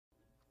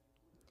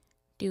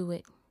Do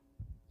it.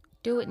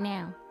 Do it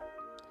now.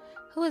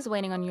 Who is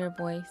waiting on your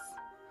voice?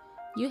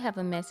 You have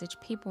a message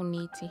people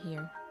need to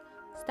hear.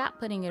 Stop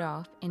putting it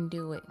off and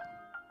do it.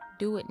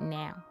 Do it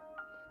now.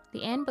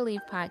 The And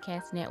Believe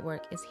Podcast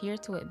Network is here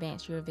to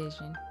advance your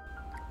vision.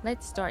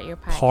 Let's start your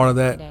podcast Part of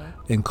that today.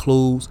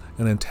 includes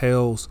and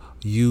entails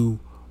you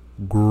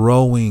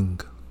growing.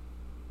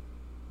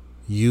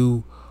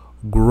 You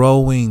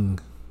growing.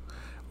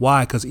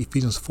 Why? Because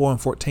Ephesians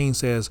 4:14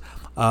 says,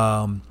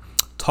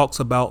 talks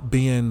about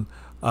being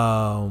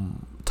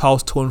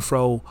tossed to and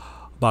fro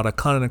by the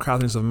cunning and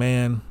craftiness of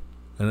man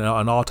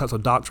and all types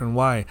of doctrine.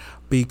 Why?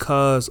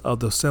 Because of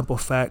the simple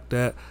fact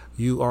that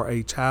you are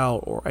a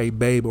child or a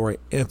babe or an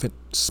infant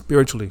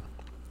spiritually.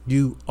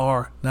 You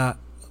are not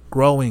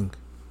growing.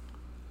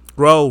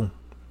 Grow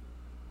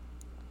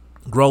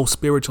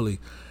spiritually.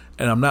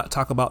 And I'm not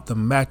talking about the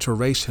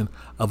maturation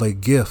of a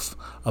gift,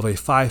 of a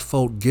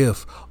fivefold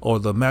gift, or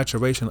the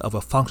maturation of a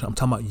function. I'm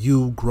talking about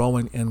you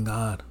growing in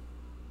God.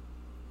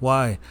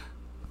 Why?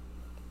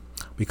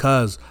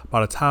 Because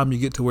by the time you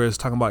get to where it's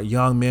talking about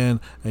young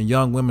men and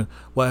young women,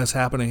 what is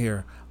happening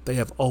here? They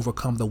have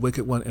overcome the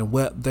wicked one, and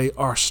what they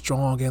are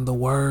strong in the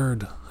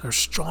word. They're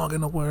strong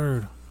in the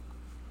word.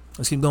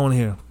 Let's keep going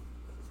here.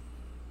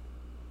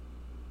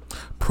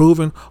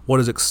 Proving what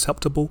is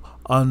acceptable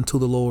unto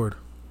the Lord.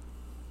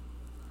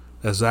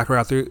 That's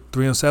Zechariah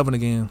 3:7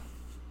 again.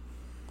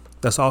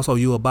 That's also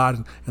you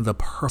abiding in the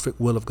perfect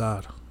will of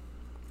God.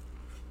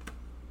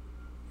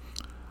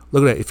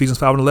 Look at that, Ephesians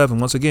 5:11.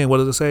 Once again, what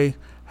does it say?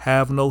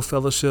 Have no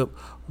fellowship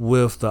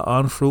with the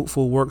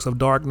unfruitful works of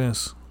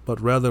darkness, but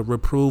rather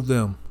reprove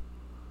them.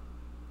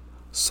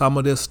 Some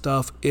of this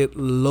stuff, it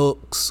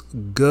looks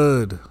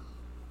good.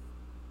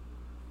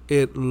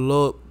 It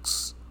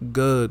looks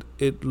good.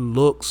 It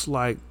looks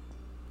like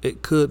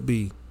it could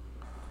be.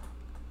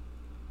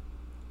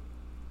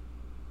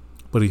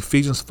 But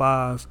Ephesians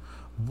 5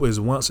 is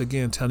once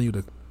again telling you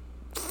to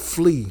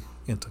flee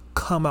and to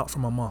come out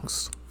from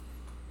amongst.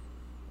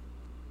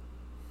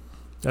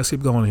 Let's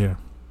keep going here.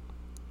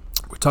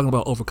 We're talking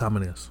about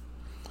overcoming this.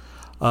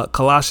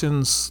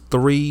 Colossians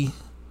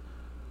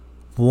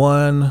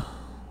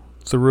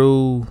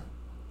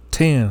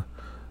 3:1-10.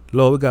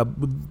 Lord, we got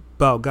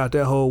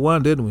that whole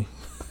one, didn't we?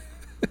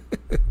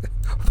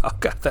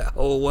 Got that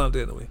whole one,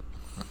 didn't we?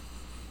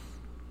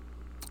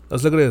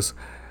 Let's look at this.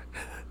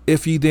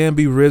 If ye then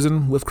be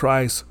risen with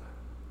Christ,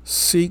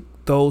 seek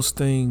those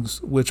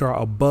things which are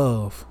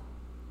above,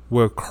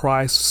 where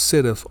Christ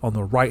sitteth on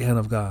the right hand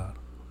of God.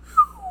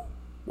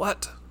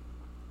 What?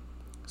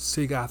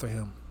 Seek after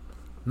him.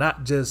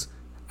 Not just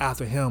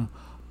after him,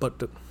 but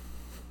the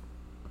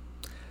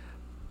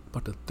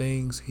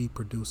things he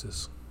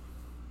produces.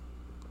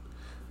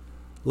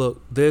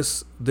 Look,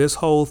 this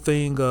whole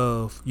thing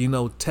of,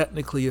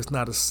 technically it's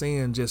not a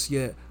sin just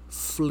yet.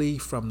 Flee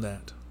from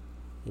that.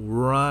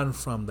 Run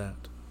from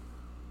that.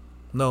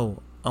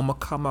 No, I'm going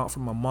to come out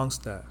from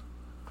amongst that.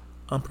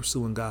 I'm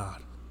pursuing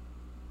God.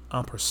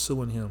 I'm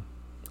pursuing him.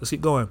 Let's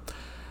keep going.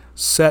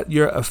 Set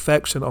your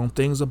affection on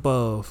things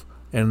above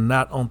and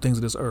not on things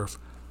of this earth.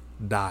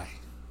 Die.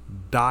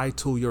 Die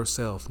to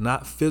yourself.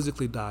 Not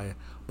physically die,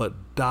 but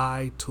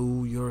die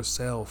to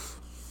yourself.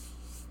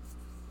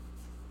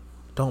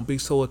 Don't be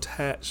so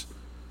attached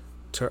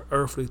to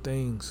earthly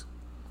things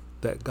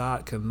that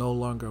God can no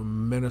longer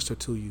minister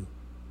to you.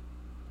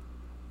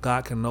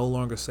 God can no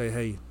longer say,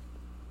 hey,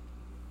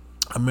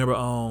 I remember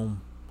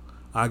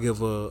I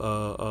give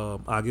a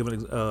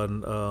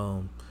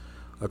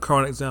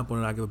current example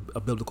and I give a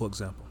biblical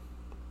example.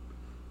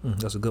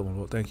 That's a good one.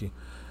 Well, thank you.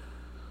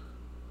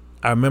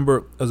 I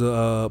remember as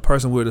a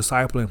person we were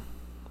discipling,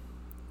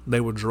 they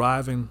were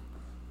driving,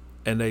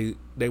 and they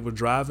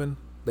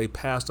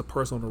passed a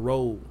person on the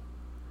road,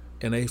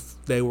 and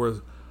they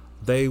were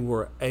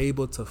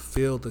able to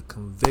feel the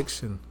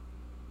conviction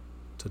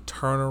to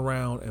turn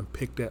around and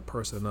pick that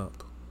person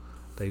up.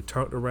 They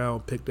turned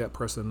around, picked that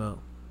person up.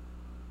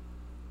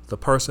 The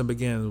person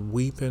began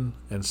weeping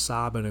and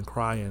sobbing and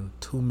crying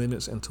 2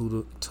 minutes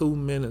into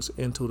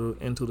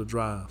the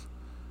drive.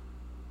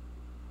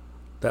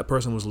 That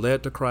person was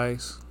led to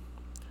Christ.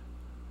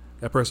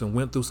 That person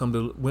went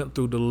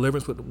through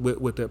deliverance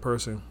with that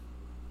person,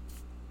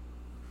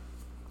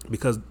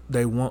 because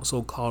they weren't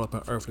so caught up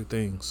in earthly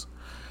things.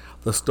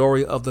 The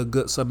story of the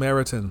Good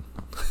Samaritan.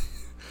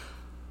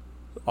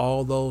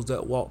 All those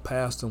that walked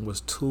past him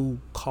was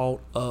too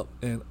caught up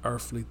in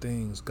earthly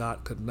things.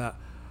 God could not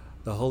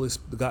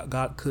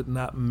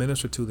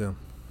minister to them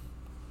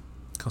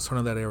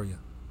concerning that area.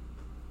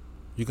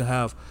 You can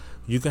have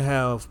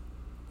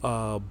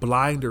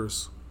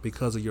blinders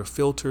because of your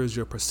filters,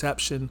 your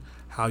perception,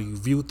 how you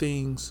view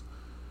things,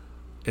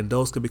 and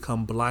those can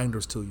become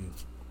blinders to you.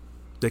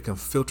 They can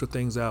filter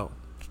things out.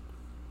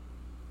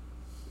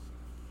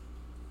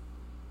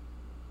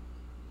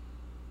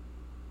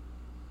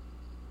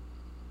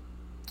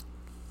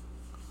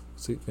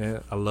 See,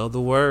 man, I love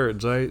the word,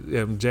 James,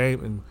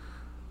 and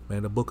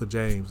man, the book of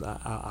James.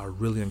 I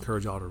really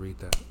encourage y'all to read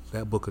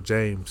that book of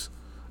James.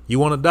 You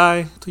want to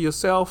die to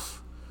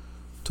yourself,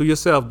 To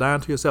yourself,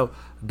 dying to yourself.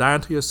 Dying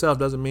to yourself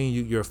doesn't mean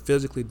you're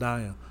physically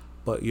dying,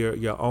 but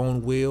your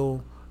own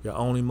will, your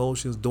own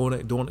emotions, doing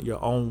it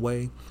your own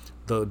way,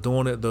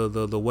 doing it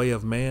the way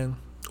of man,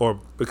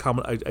 or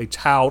becoming a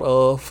child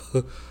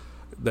of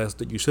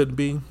that you shouldn't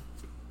be.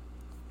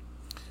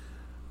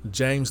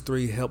 James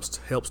 3 helps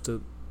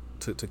to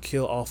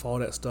kill off all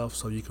that stuff,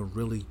 so you can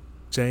really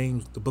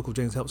the book of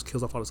James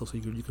kills off all that stuff, so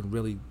you can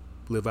really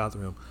live after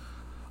him,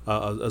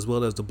 as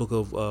well as the book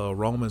of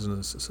Romans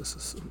and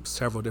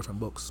several different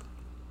books.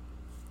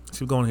 Let's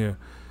keep going here.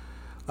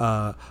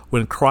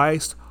 When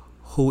Christ,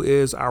 who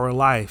is our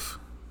life,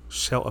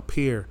 shall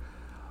appear,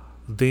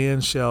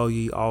 then shall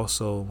ye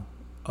also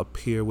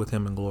appear with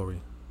him in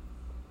glory.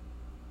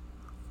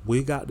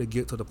 We got to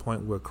get to the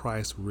point where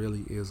Christ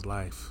really is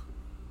life.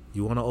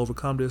 You want to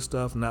overcome this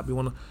stuff, you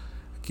want to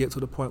get to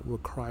the point where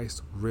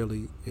Christ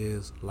really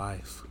is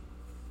life.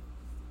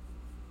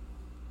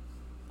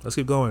 Let's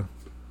keep going.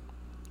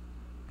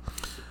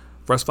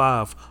 Verse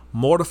 5,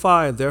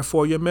 mortify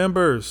therefore your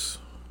members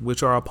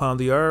which are upon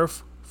the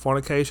earth,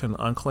 fornication,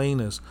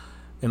 uncleanness,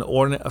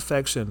 inordinate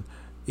affection,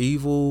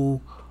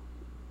 evil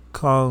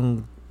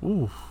that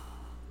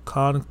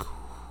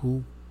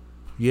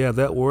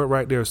word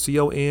right there,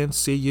 CONCUPISCENCE.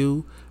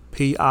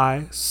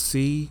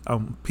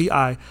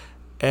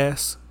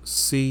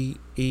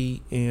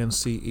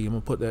 I'm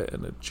gonna put that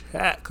in the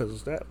chat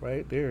because that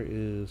right there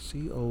is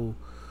CONCUPICE.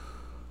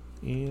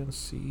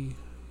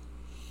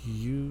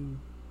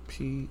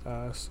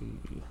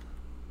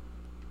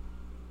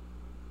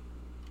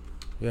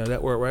 Yeah,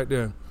 that word right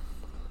there.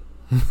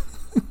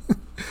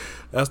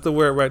 That's the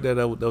word right there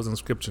that was in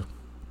scripture.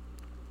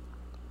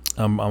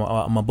 I'm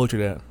gonna butcher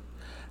that.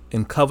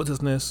 In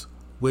covetousness,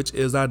 which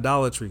is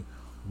idolatry.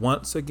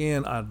 Once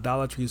again,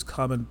 idolatry is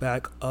coming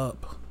back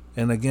up.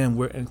 And again,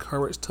 we're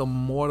encouraged to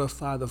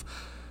mortify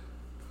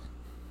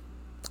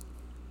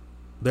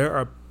There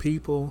are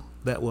people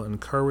that will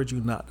encourage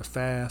you not to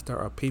fast. There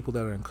are people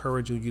that will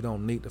encourage you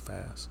don't need to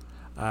fast.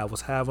 I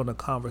was having a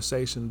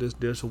conversation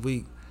this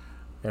week,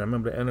 and I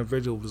remember the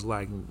individual was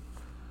like,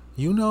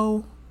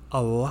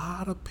 a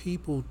lot of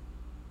people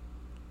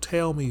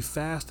tell me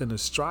fasting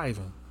is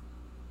striving,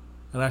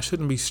 and I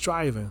shouldn't be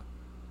striving.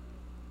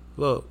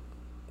 Look,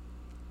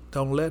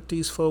 don't let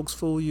these folks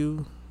fool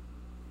you.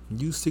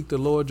 You seek the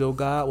Lord your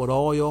God with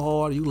all your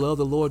heart. You love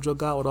the Lord your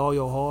God with all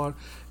your heart.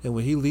 And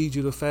when he leads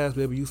you to fast,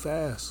 baby, you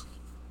fast.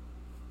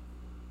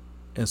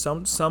 And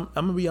some I'm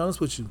going to be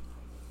honest with you.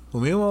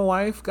 When me and my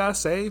wife got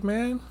saved,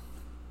 man,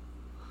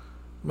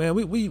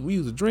 we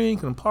used to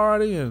drink and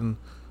party, and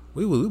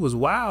we was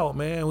wild,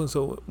 man.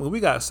 So when we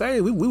got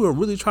saved, we were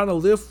really trying to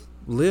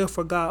live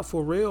for God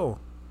for real.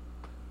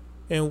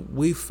 And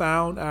we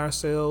found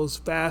ourselves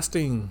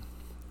fasting.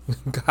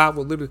 God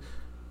will literally,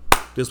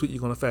 this week you're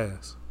going to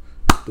fast.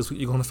 This week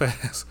you're going to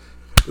fast.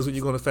 This week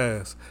you're going to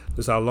fast.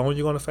 This is how long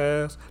you're going to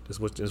fast. This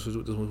is what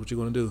you're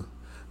going to do.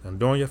 And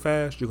during your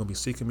fast, you're going to be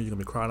seeking me. You're going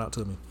to be crying out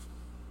to me.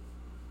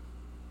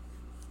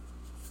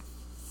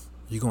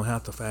 You're going to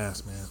have to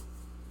fast, man.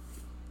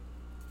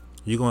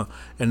 You're going to,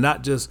 and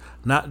not just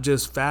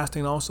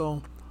fasting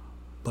also,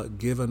 but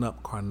giving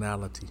up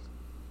carnality.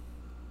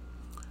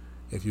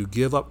 If you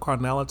give up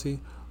carnality,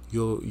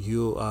 you'll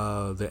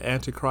the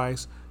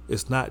Antichrist,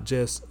 it's not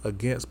just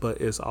against, but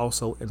it's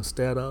also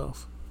instead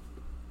of.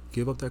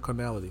 Give up that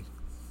carnality.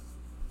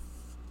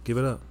 Give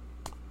it up.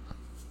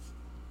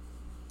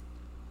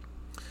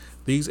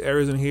 These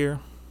areas in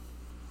here,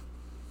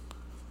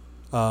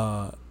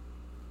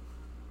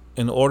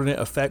 inordinate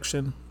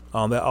affection,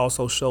 that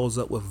also shows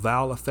up with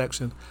vile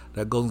affection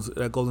that goes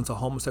into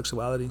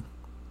homosexuality.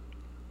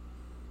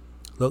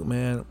 Look,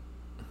 man,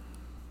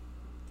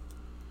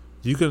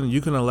 you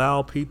can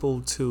allow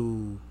people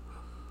to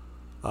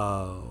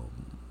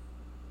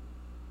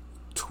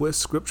twist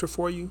scripture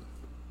for you.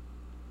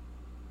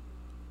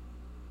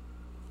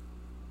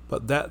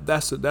 But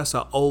that's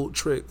an old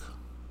trick.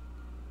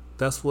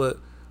 That's what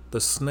the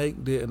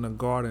snake did in the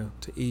garden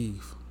to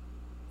Eve.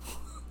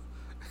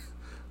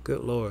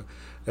 Good Lord.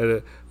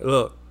 And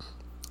look,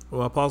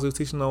 when my apostle was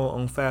teaching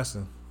on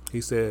fasting,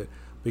 he said,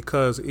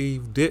 because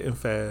Eve didn't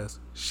fast,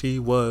 she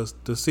was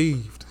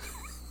deceived.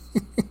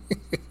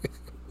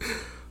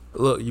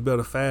 Look, you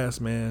better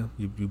fast, man.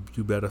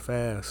 You better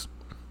fast.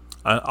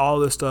 And all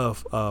this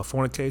stuff,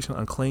 fornication,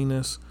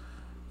 uncleanness,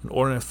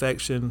 inordinate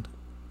affection,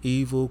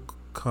 evil,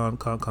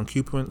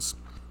 concupiscence,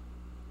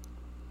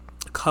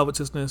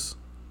 covetousness.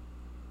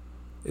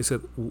 It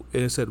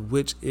said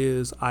which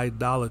is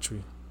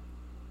idolatry.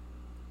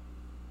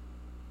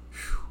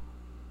 Whew.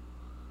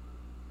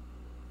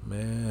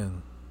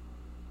 Man.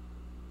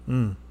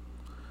 When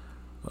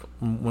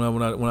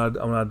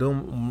I do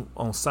them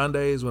on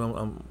Sundays, when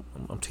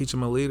I'm teaching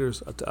my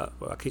leaders,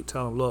 I keep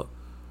telling them, look,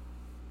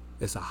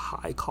 it's a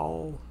high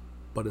call,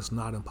 but it's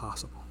not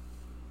impossible.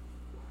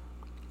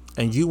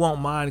 And you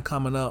won't mind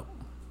coming up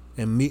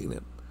and meeting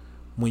it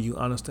when you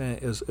understand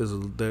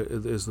there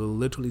is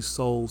literally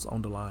souls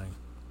on the line.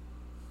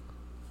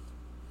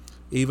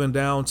 Even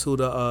down to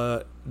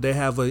the they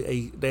have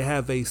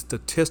a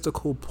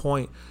statistical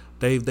point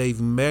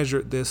They've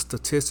measured this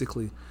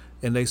statistically,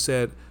 and they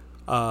said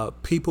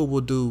people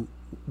will do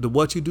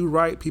what you do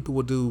right. People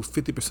will do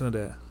 50% of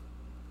that,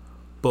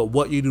 but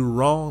what you do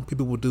wrong,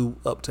 people will do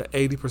up to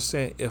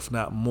 80%, if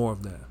not more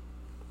of that.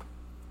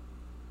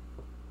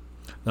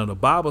 Now the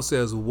Bible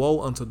says, "Woe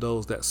unto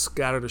those that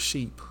scatter the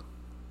sheep."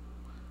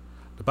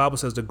 The Bible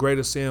says the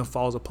greatest sin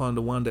falls upon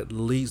the one that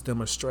leads them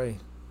astray.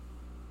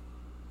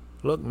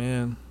 Look,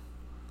 man,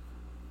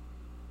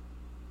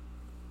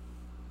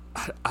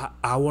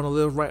 I want to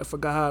live right for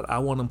God. I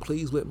want Him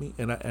pleased with me,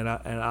 and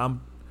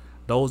I'm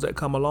those that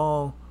come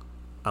along,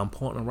 I'm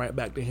pointing right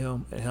back to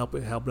Him and help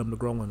them to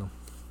grow in Him.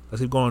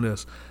 Let's keep going.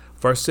 This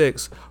verse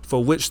 6: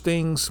 For which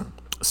things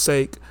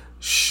sake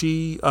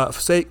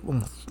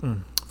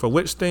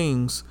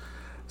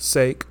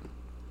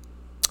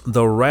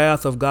the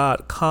wrath of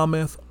God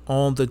cometh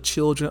on the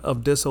children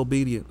of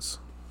disobedience.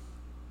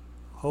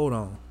 Hold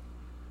on.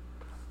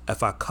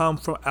 If I come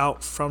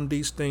out from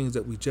these things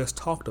that we just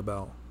talked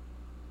about,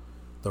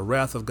 the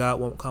wrath of God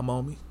won't come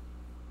on me?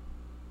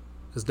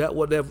 Is that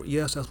what that?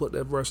 Yes, that's what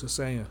that verse is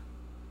saying.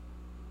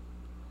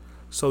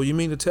 So you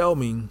mean to tell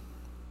me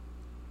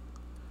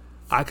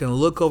I can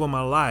look over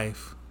my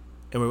life,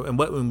 and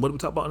what we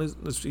talked about in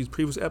these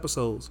previous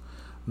episodes,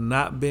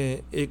 not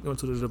being ignorant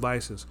to the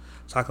devices.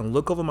 So I can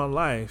look over my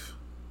life,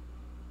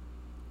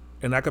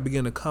 and I can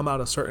begin to come out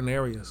of certain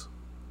areas,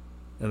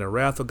 and the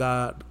wrath of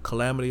God,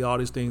 calamity, all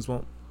these things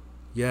won't.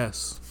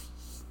 Yes.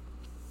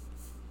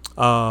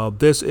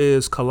 This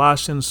is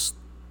Colossians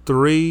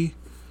 3,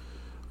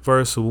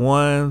 verse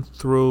 1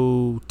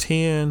 through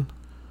 10,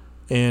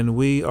 and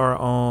we are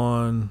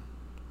on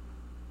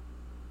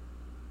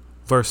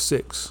verse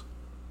 6.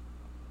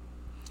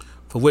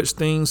 For which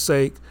things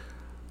sake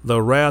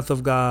the wrath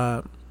of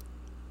God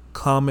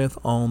cometh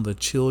on the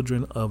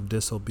children of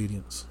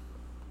disobedience.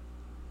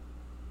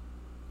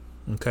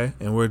 Okay,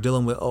 and we're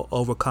dealing with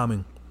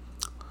overcoming.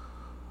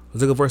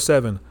 Let's look at verse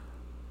 7.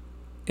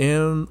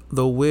 In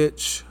the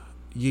which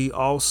ye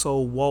also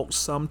walked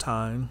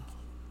sometime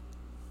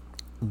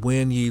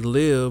when ye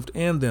lived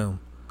in them.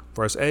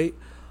 Verse 8.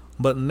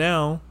 But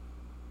now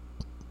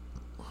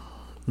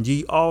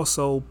ye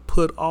also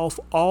put off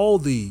all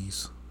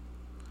these: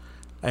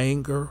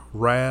 anger,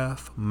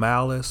 wrath,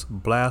 malice,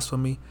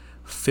 blasphemy,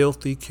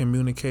 filthy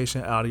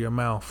communication out of your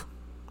mouth.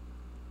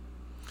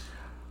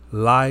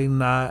 Lie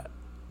not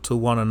to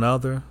one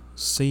another,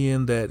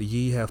 seeing that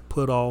ye have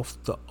put off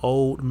the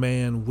old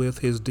man with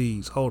his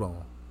deeds. Hold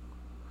on.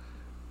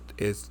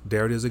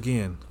 There it is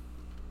again.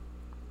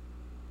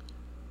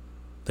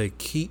 They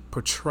keep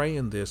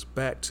portraying this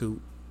back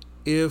to,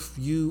 if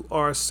you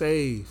are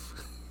saved,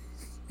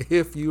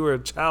 if you are a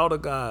child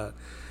of God,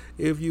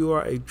 if you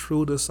are a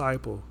true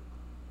disciple,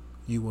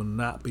 you will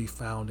not be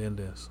found in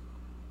this.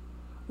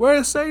 Where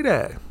does it say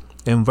that?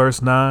 In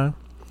verse 9,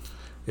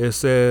 it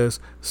says,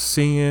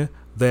 seeing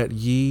that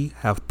ye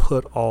have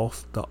put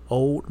off the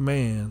old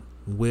man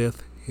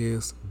with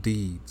his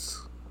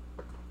deeds.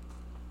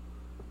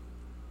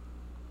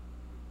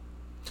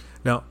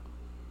 Now,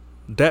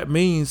 that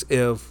means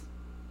if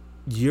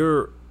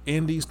you're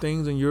in these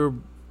things and you're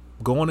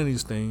going in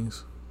these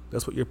things,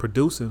 that's what you're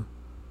producing.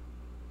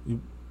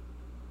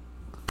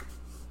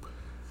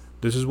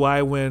 This is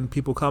why when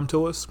people come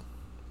to us,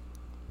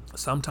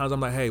 sometimes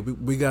I'm like, hey,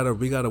 we gotta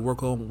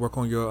work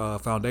on your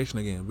foundation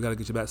again. We gotta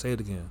get you back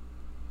saved again.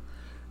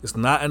 It's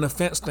not an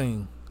offense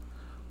thing,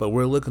 but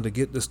we're looking to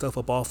get this stuff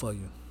up off of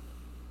you.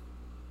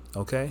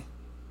 Okay?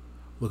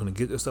 We're looking to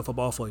get this stuff up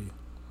off of you.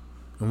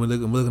 And we're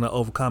looking at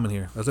overcoming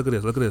here. Let's look at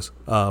this.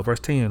 Verse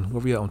 10.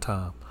 Where we at on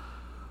time?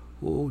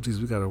 Oh, geez,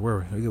 we gotta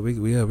worry.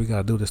 We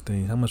gotta do this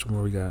thing. How much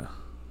more we got?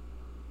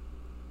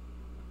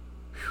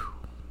 Whew.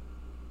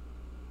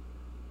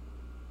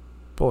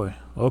 Boy,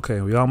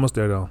 okay, we almost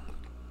there though.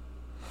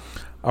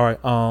 All right.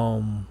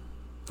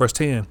 Verse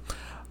 10.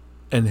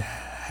 And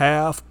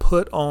have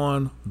put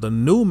on the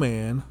new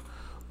man,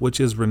 which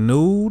is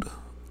renewed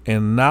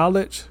in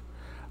knowledge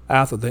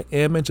after the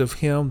image of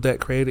him that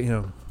created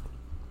him.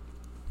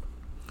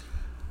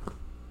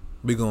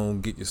 We're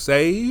going to get you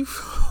saved.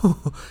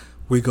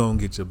 We're going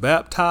to get you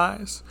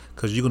baptized,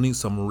 because you're going to need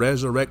some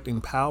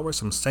resurrecting power,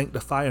 some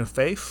sanctifying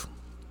faith.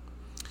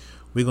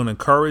 We're going to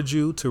encourage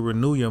you to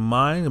renew your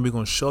mind, and we're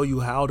going to show you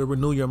how to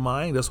renew your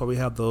mind. That's why we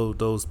have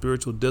those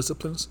spiritual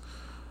disciplines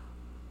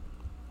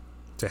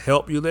to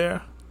help you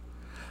there.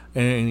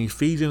 And in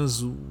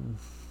Ephesians,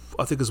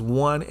 I think it's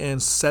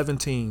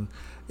 1:17,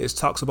 it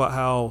talks about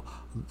how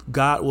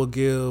God will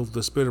give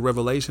the spirit of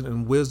revelation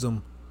and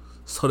wisdom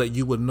so that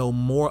you would know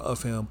more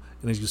of him.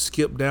 And as you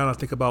skip down, I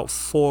think about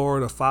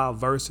 4 to 5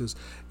 verses,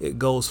 it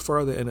goes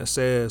further and it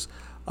says,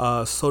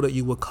 so that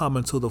you will come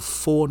into the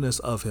fullness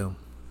of him.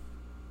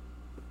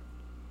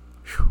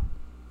 Whew.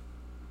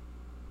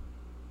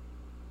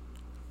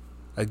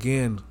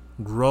 Again,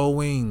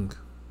 growing.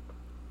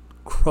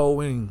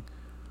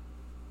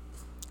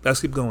 Let's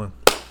keep going.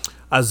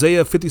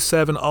 Isaiah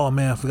 57. I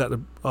meant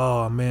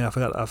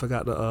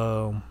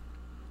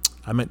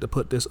to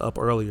put this up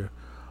earlier,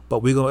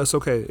 but it's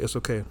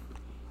okay.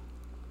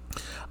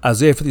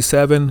 Isaiah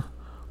 57,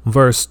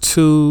 verse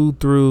 2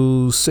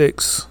 through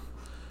 6.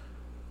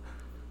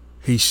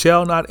 He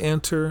shall not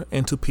enter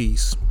into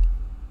peace.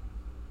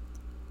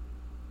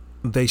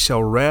 They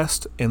shall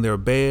rest in their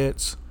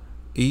beds,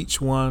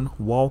 each one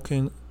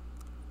walking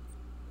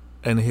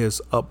in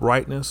his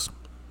uprightness.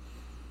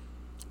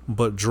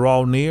 But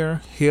draw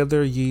near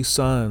hither, ye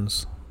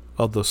sons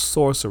of the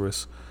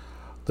sorceress,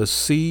 the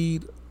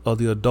seed of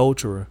the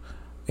adulterer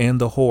and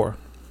the whore.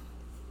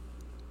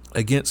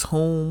 Against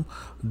whom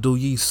do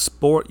ye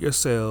sport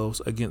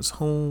yourselves? Against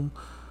whom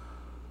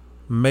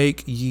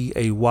make ye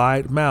a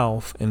wide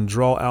mouth and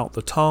draw out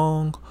the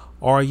tongue?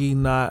 Are ye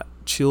not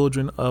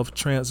children of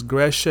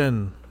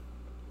transgression?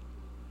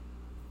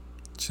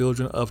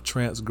 Children of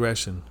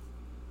transgression.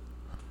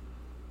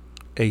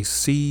 A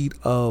seed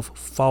of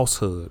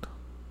falsehood.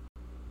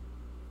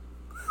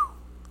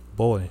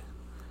 Boy.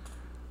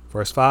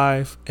 Verse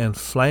 5.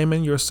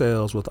 Inflaming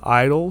yourselves with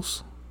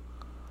idols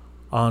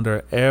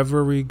under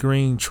every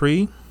green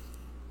tree,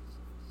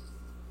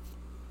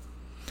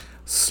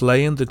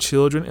 slaying the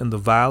children in the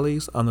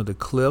valleys under the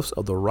cliffs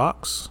of the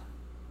rocks,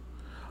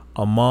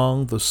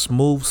 among the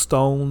smooth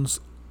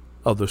stones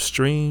of the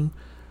stream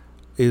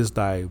is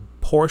thy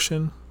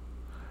portion.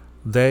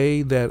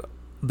 They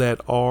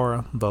that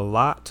are the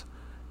lot,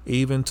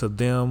 even to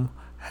them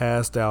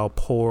hast thou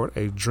poured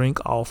a drink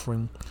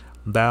offering.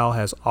 Thou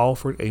hast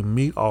offered a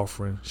meat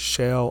offering.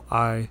 Shall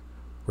I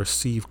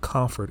receive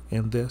comfort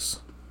in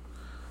this?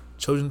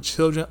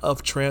 Children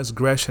of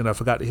transgression. I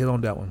forgot to hit on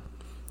that one.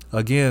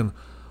 Again,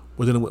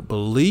 we're dealing with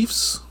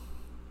beliefs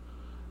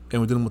and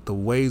we're dealing with the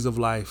ways of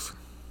life.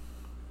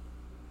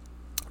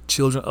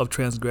 Children of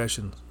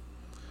transgression.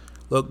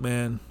 Look,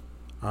 man,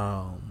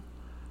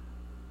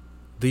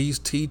 these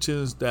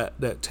teachings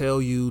that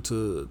tell you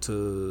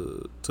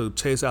to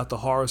chase out the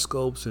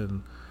horoscopes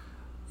and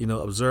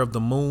observe the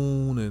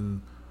moon,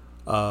 and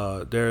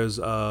there's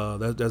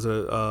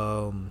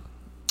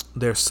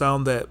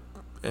some that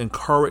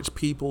encourage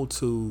people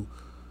to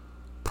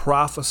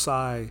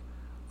prophesy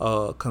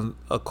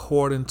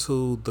according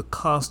to the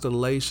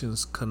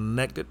constellations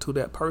connected to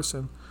that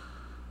person.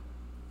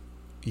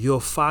 You'll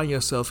find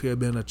yourself here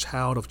being a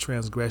child of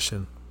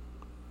transgression.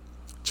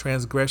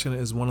 Transgression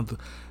is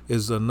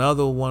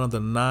another one of the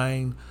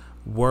 9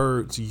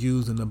 words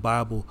used in the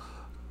Bible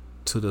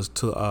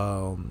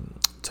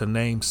to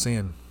name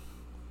sin.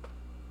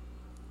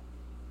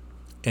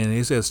 And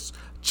it says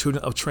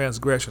children of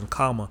transgression,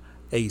 comma,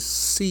 a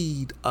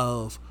seed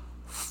of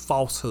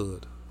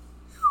falsehood.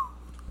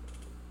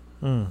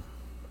 Man,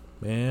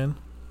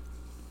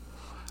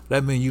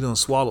 that means you done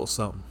swallowed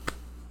something.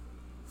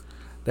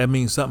 That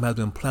means something has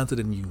been planted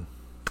in you.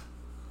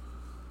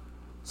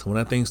 So when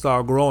that thing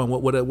start growing,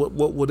 what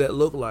would that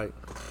look like?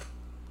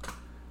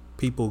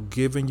 People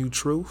giving you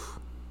truth,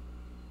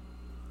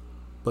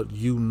 but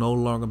you no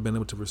longer been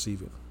able to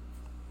receive it.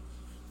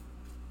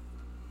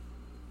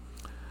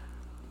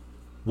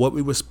 What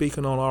we were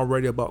speaking on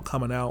already about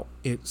coming out,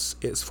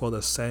 it's for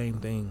the same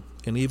thing.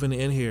 And even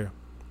in here,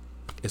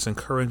 it's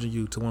encouraging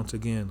you to once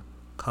again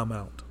come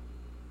out.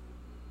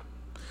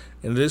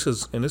 And this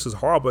is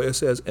horrible. It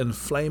says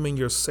inflaming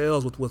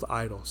yourselves with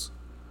idols.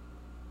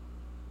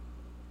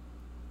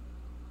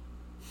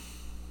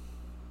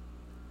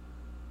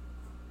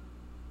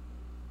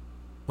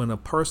 When a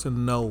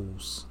person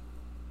knows,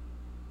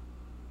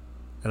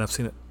 and I've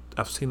seen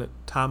it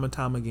time and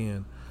time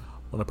again,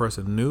 when a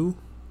person knew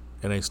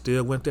and they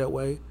still went that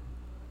way,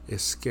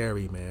 it's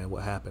scary, man,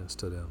 what happens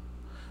to them.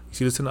 You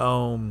see this in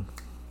Lord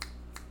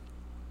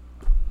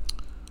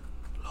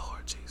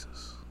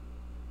Jesus.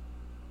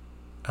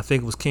 I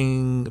think it was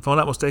King, if I'm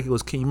not mistaken, it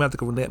was King, you might have to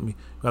correct me,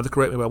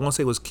 but I want to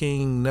say it was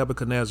King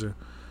Nebuchadnezzar.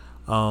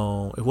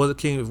 It wasn't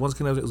King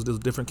Nebuchadnezzar, it was a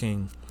different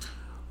king.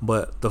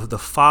 But the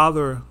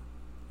father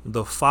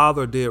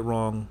did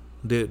wrong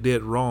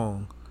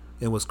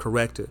and was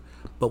corrected.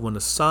 But when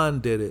the son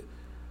did it,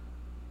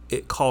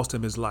 it cost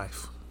him his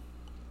life.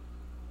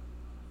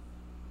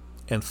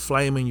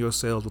 Inflaming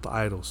yourselves with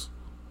idols.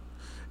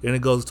 And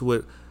it goes to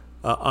it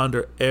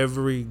under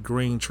every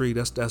green tree.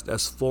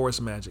 That's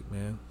forest magic,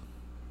 man.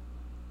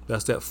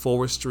 That's that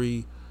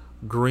forestry,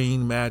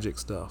 green magic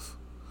stuff.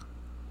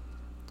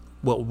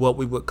 What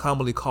we would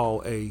commonly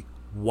call a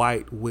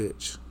white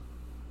witch.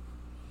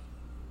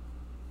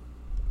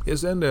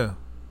 It's in there.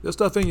 There's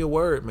stuff in your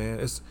word, man.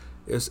 It's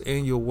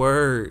in your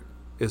word.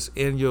 It's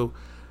in your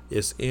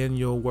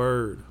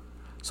word.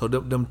 So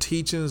them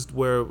teachings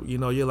where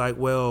you're like,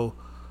 well,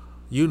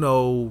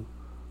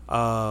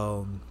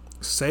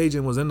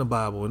 Satan was in the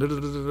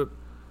Bible.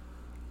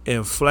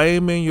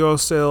 Inflaming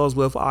yourselves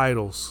with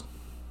idols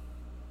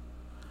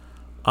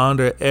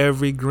under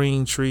every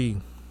green tree.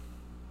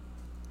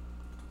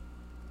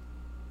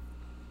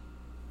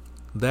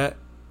 That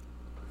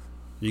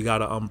you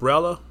got an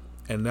umbrella,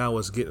 and now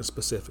it's getting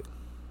specific.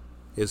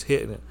 It's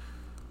hitting it.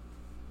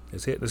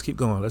 Let's keep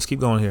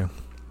going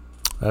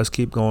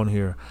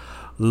here.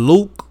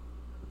 Luke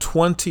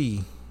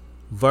 20,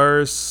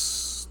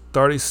 verse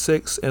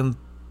 36 and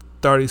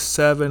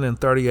 37 and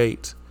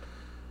 38.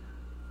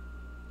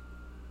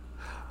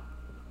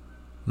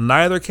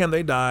 Neither can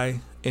they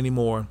die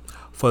anymore,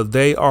 for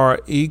they are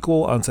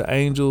equal unto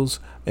angels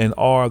and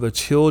are the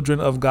children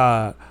of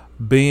God,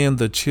 being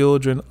the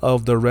children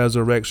of the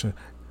resurrection.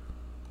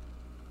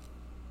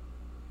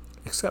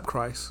 Accept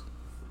Christ.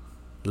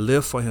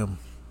 Live for him.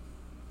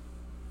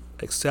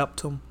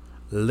 Accept him.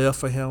 Live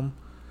for him.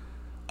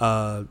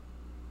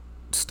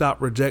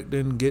 Stop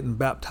rejecting getting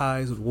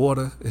baptized with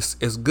water.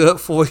 It's good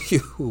for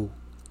you.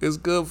 It's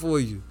good for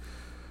you.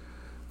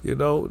 You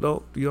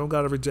don't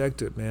gotta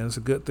reject it, man. It's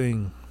a good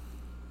thing.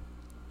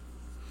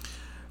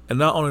 And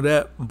not only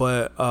that,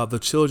 but the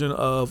children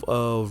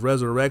of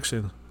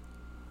resurrection.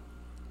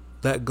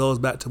 That goes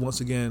back to,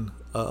 once again,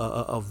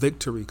 a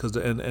victory, because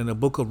in the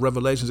book of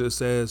Revelations it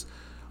says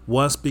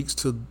one speaks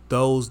to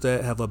those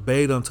that have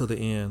obeyed unto the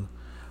end,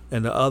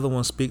 and the other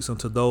one speaks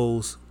unto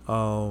those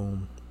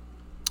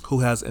who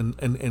has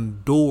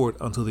endured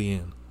unto the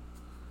end.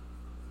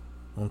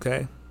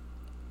 Okay,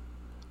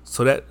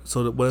 so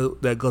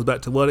that goes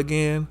back to what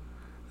again?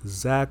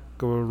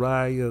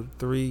 Zechariah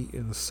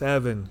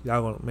 3:7.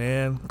 Y'all gonna,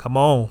 man, come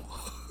on.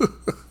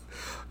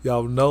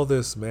 Y'all know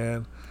this,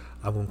 man.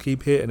 I'm gonna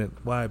keep hitting it.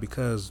 Why?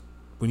 Because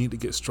we need to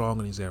get strong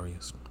in these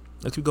areas.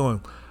 Let's keep going.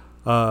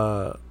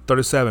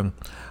 37.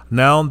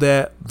 Now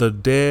that the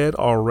dead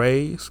are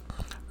raised,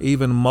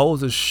 even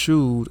Moses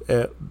shewed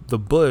at the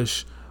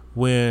bush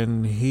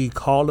when he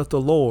calleth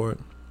the Lord,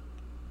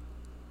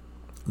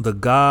 the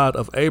God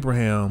of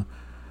Abraham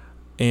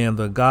and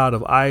the God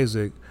of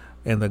Isaac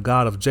and the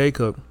God of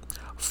Jacob,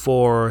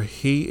 for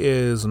he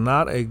is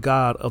not a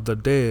God of the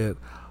dead,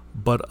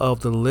 but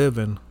of the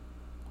living,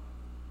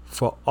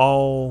 for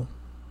all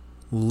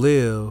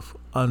live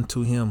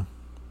unto him.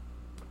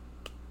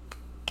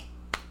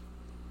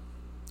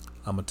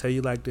 I'm going to tell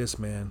you like this,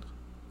 man.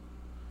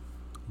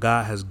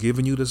 God has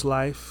given you this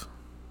life.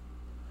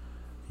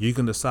 You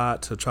can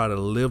decide to try to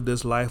live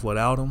this life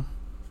without him,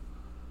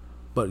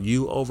 but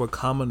you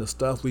overcoming the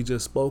stuff we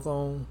just spoke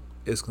on,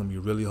 it's going to be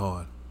really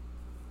hard.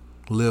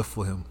 Live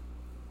for him.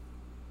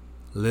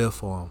 Live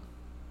for him.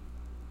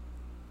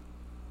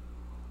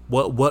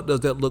 What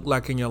does that look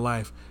like in your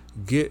life?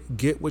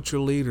 Get with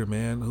your leader,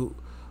 man.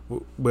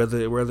 Whether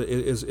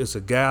it's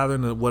a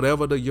gathering or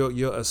whatever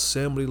your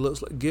assembly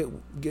looks like, get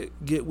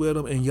with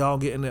them and y'all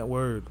get in that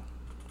word.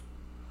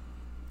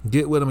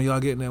 Get with them and y'all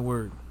get in that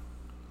word.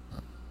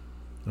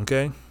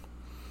 Okay.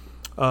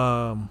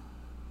 On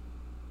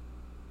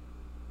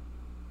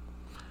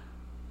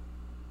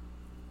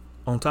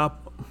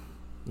top,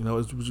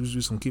 we're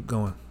just gonna keep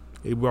going.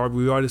 We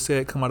already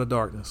said, come out of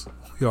darkness.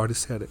 We already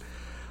said it.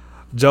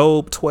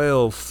 Job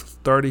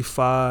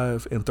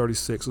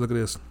 12:35-36. Look at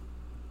this.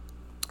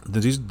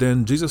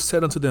 Then Jesus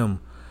said unto them,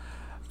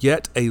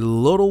 yet a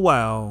little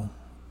while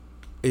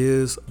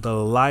is the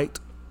light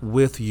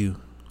with you.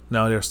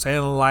 Now they're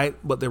saying light,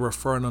 but they're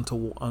referring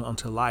unto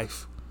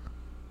life.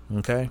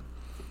 Okay.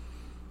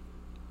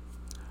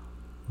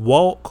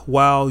 Walk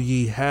while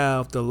ye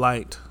have the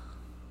light,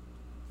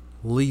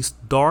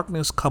 lest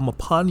darkness come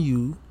upon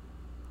you.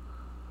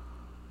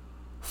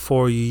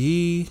 For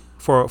he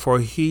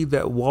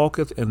that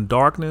walketh in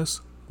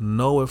darkness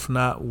knoweth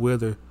not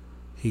whither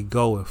he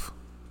goeth.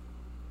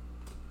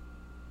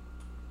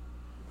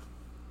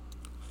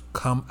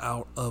 Come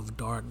out of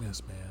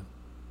darkness, man.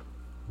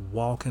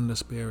 Walk in the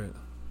Spirit.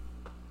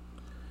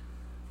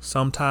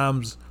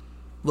 Sometimes,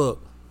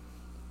 look,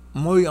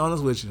 I'm going to be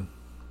honest with you.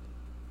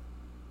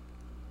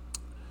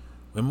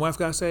 When my wife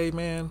got saved,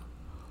 man,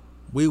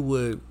 we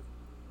would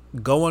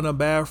go in the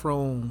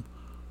bathroom,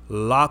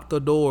 lock the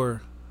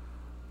door,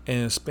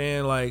 and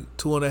spend like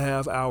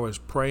 2.5 hours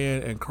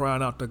praying and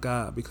crying out to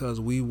God, because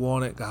we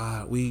wanted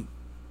God. We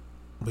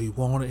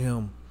wanted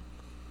him.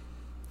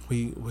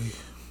 We wanted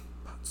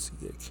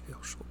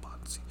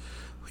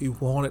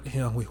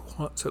him. We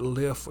want to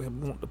live for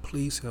him. We want to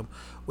please him.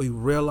 We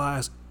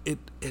realize it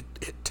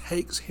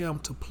takes him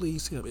to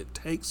please him. It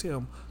takes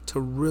him to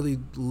really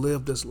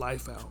live this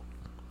life out.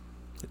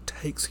 It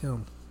takes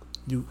him.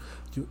 You're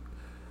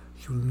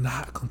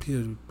not going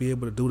to be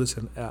able to do this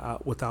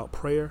without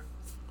prayer.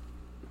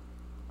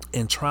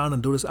 And trying to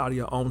do this out of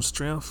your own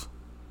strength,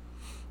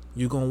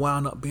 you're going to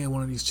wind up being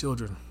one of these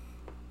children.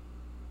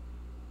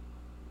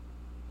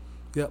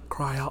 Yep,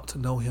 cry out to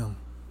know him.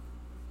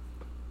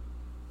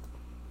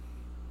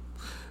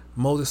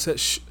 Moses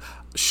said,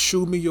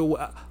 "Shew me your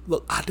way."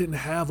 Look, I didn't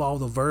have all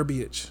the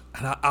verbiage,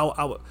 and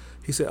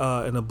he said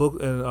in the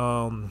book,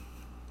 and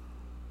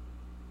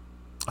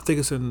I think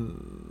it's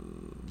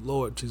in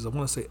Lord Jesus. I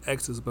want to say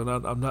Exodus, but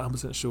I'm not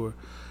 100% sure.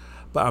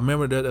 But I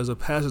remember that there's a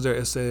passage there.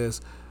 It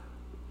says,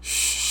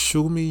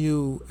 "Shew me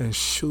you and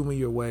shew me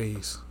your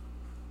ways."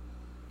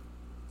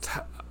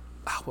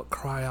 I would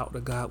cry out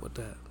to God with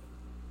that.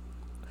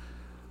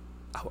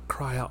 I would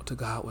cry out to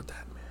God with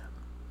that, man.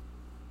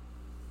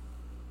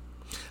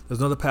 There's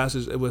another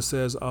passage where it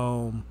says,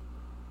 "To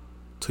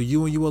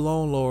you and you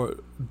alone, Lord,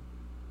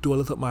 do I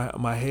lift up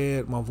my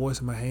head, my voice,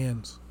 and my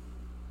hands."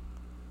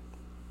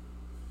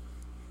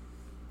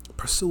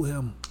 Pursue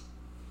him.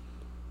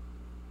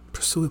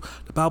 Pursue him.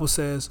 The Bible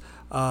says,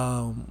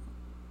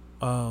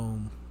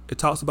 it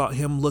talks about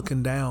him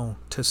looking down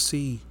to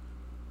see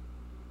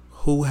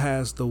Who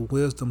has the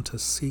wisdom to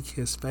seek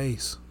his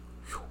face?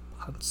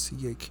 I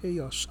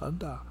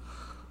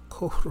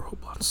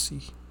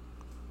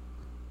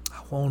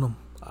want him.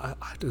 I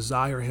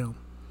desire him.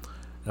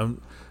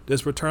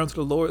 This Return to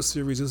the Lord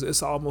series,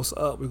 it's almost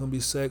up. We're going to be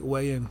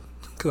segueing,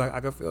 because I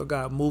can feel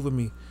God moving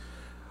me.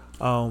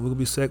 We're going to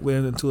be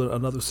segueing into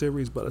another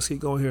series, but let's keep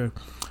going here.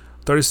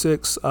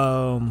 36,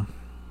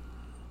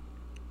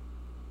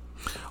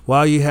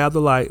 while ye have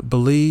the light,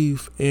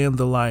 believe in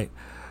the light,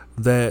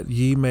 that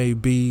ye may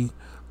be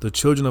the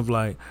children of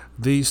light.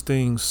 These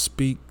things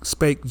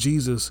spake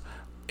Jesus,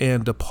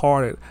 and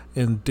departed,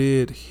 and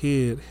did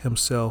hid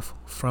himself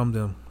from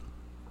them.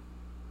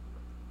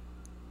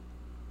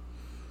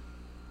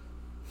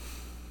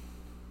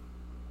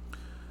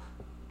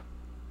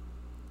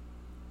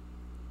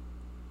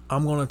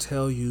 I'm going to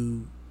tell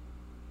you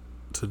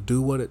to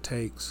do what it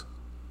takes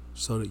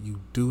so that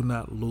you do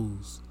not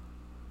lose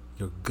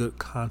your good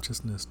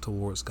consciousness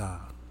towards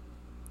God.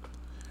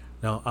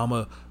 Now, I'm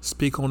going to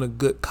speak on the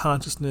good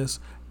consciousness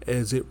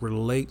as it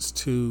relates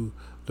to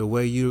the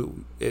way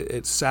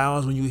it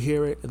sounds when you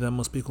hear it, and then I'm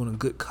going to speak on the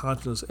good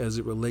consciousness as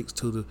it relates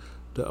to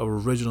the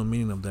original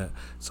meaning of that.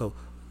 So,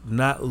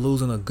 not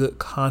losing a good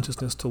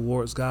consciousness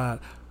towards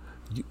God,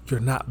 you're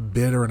not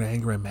bitter and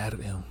angry and mad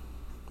at him.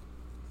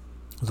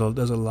 So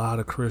there's a lot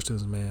of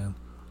Christians, man,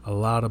 a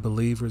lot of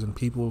believers and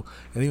people,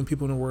 and even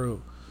people in the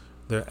world,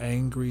 they're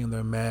angry and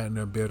they're mad and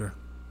they're bitter.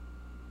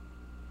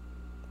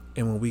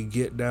 And when we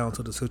get down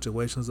to the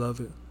situations of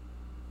it,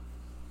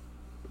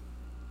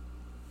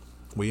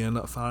 we end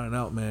up finding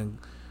out, man,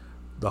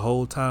 the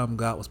whole time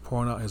God was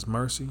pouring out his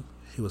mercy,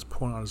 he was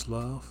pouring out his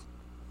love.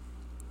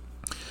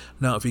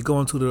 Now, if you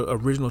go into the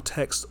original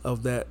text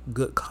of that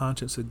good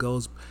conscience, it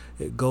goes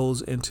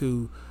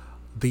into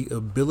the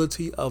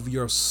ability of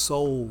your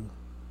soul.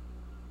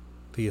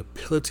 The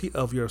ability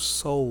of your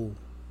soul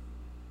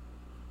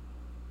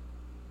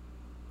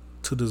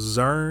to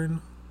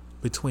discern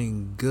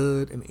between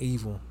good and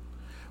evil.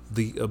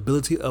 The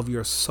ability of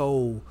your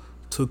soul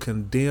to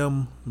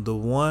condemn the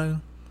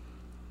one,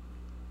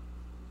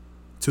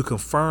 to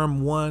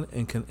confirm one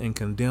and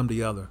condemn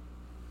the other.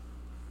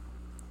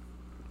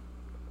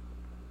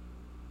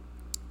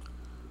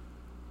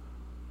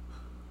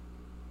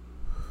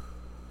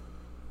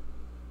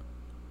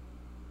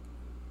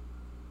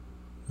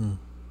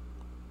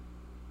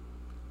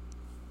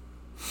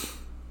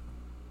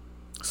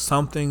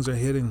 Some things are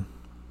hidden,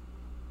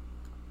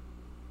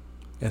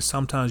 and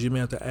sometimes you may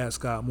have to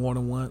ask God more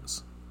than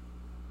once.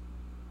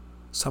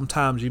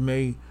 Sometimes you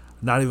may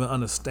not even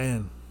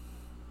understand.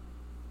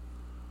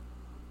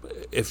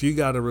 If you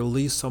got to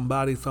release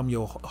somebody from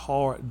your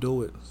heart,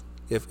 do it.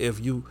 If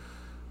you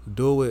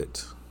do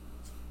it,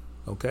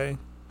 okay?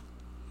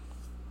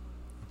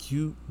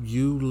 You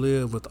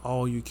live with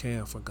all you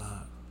can for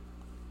God.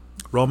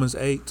 Romans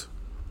 8.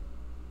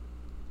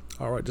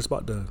 All right, just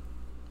about done.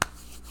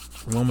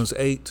 Romans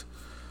 8,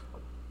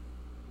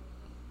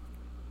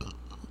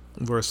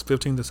 verse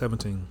 15 to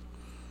 17.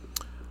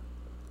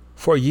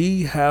 For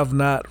ye have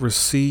not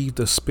received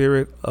the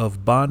spirit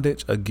of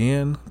bondage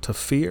again to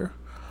fear,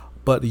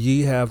 but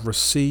ye have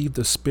received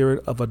the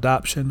spirit of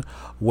adoption,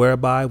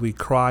 whereby we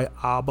cry,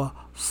 Abba,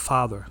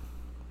 Father.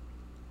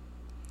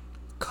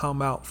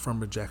 Come out from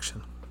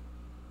rejection.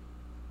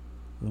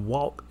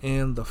 Walk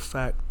in the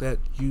fact that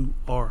you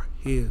are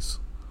his.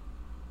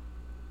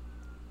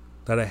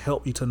 That'll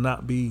help you to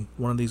not be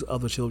one of these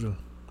other children.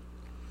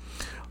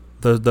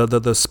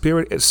 The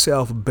Spirit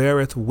itself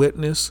beareth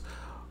witness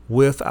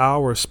with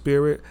our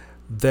spirit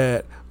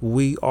that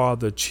we are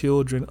the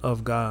children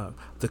of God.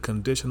 The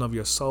condition of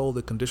your soul,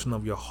 the condition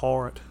of your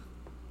heart.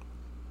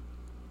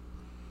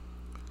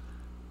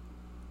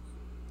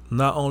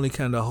 Not only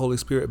can the Holy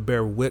Spirit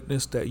bear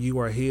witness that you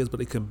are his,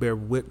 but it can bear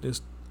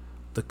witness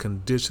the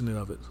conditioning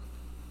of it.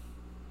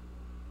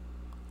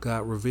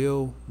 God,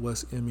 reveal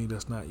what's in me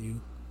that's not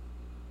you.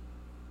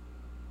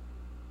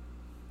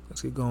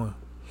 Let's keep going.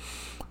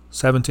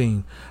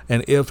 17.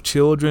 And if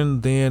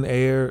children then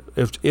heirs,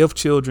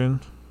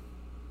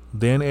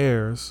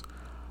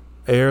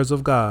 heirs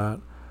of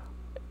God,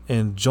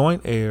 and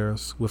joint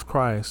heirs with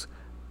Christ,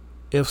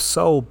 if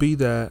so be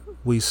that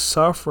we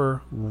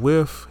suffer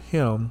with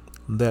him,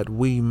 that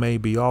we may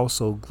be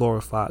also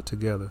glorified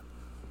together.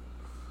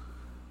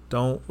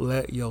 Don't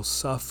let your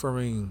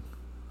suffering,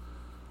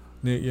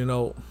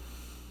 I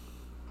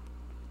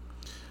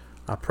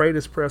pray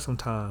this prayer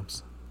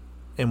sometimes.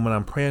 And when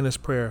I'm praying this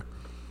prayer,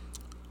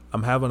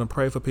 I'm having to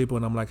pray for people,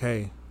 and I'm like,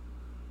 hey,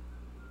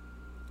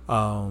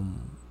 the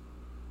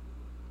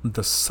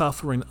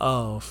suffering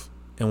of,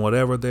 and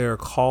whatever their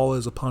call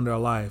is upon their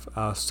life,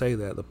 I'll say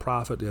that, the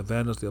prophet, the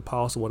evangelist, the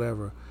apostle,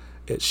 whatever,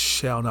 it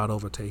shall not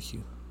overtake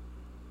you.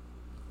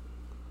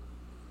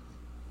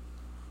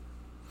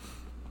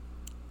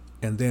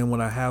 And then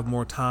when I have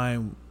more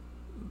time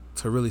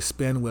to really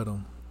spend with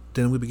them,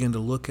 then we begin to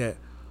look at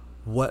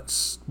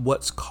what's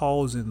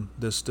causing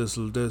this.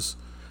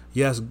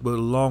 Yes, but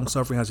long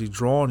suffering has he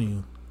drawn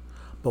you,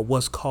 but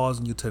what's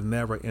causing you to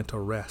never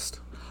enter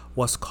rest?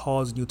 What's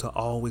causing you to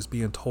always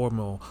be in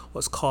turmoil?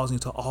 What's causing you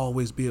to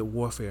always be at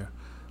warfare?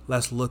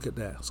 Let's look at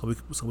that so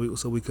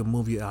we can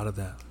move you out of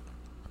that.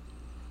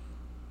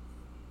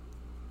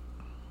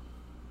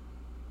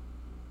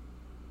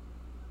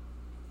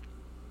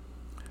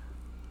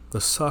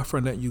 The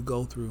suffering that you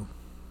go through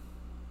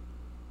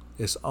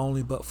is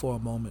only but for a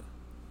moment.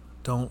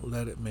 Don't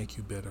let it make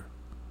you bitter.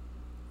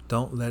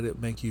 Don't let it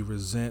make you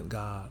resent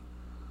God.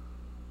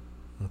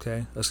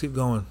 Okay, let's keep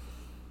going.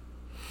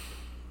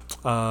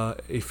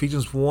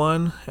 Ephesians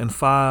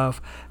 1:5,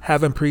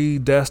 having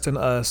predestined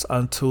us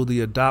unto the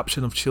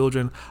adoption of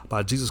children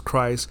by Jesus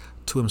Christ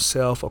to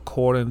himself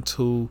according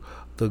to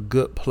the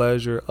good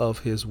pleasure of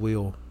his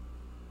will.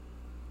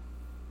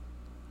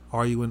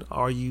 Are you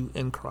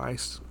in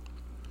Christ?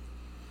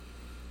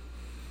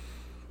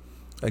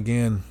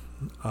 Again,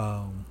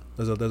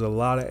 there's a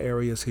lot of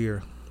areas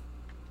here.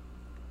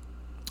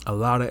 A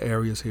lot of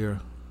areas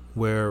here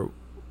where,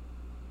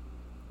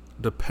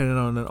 depending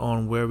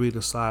on where we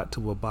decide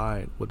to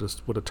abide, will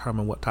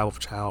determine what type of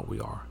child we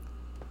are.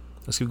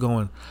 Let's keep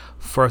going.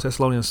 1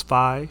 Thessalonians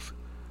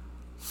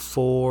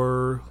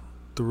 5:4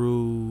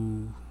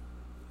 through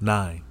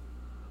 9.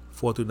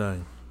 4 through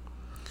 9.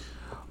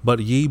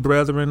 But ye,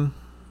 brethren,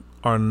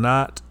 are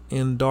not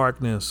in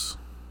darkness,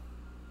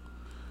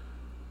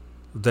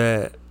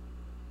 that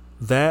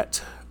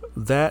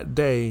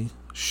day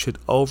should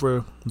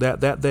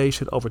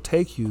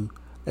overtake you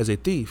as a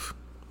thief.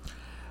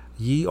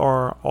 Ye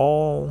are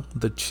all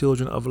the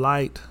children of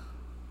light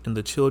and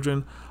the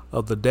children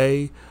of the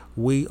day.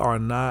 We are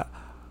not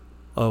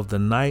of the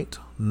night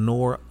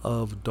nor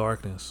of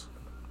darkness.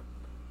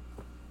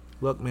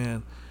 Look,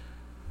 man,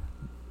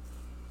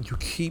 you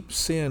keep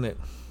seeing it.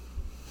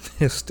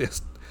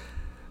 It's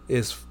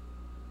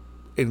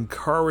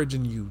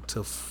encouraging you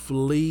to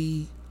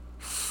flee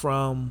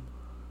from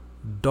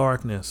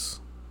darkness.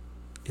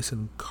 It's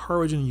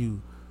encouraging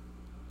you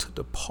to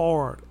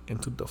depart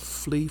and to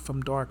flee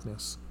from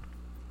darkness.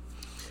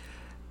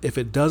 If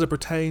it doesn't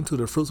pertain to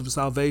the fruits of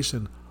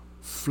salvation,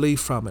 flee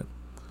from it.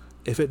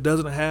 If it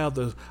doesn't have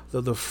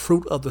the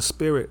fruit of the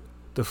Spirit,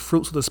 the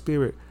fruits of the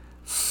Spirit,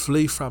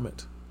 flee from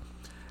it.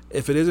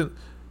 If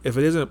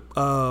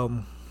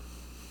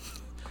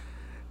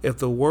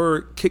the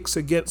word kicks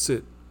against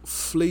it,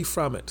 flee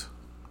from it.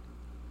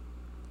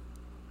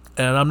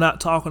 And I'm not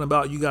talking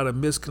about you got a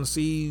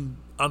misconceived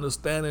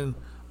understanding.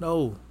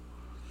 No.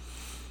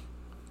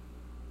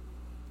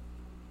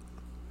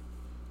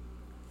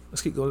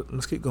 Let's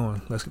keep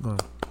going.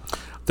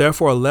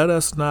 Therefore, let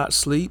us not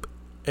sleep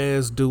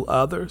as do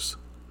others.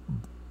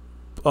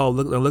 Oh,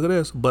 look at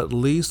this. But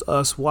lest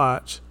us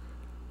watch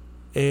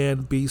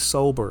and be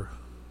sober.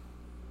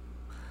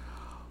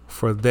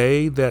 For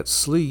they that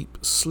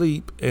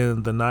sleep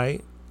in the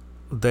night.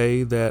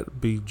 They that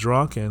be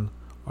drunken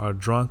are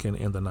drunken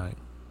in the night.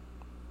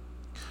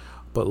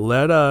 But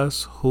let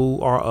us who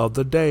are of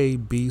the day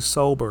be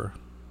sober,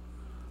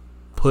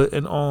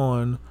 putting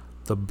on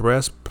the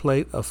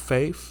breastplate of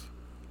faith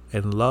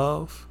and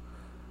love,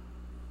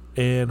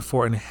 and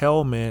for an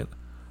helmet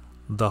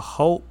the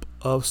hope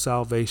of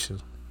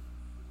salvation.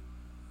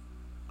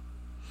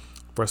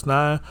 Verse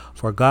 9,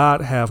 for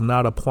God hath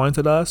not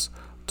appointed us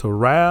to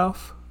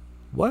wrath,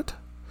 what?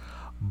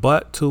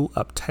 But to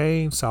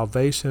obtain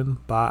salvation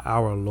by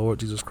our Lord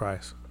Jesus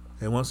Christ.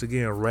 And once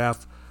again,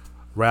 wrath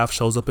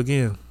shows up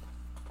again.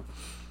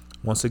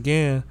 Once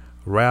again,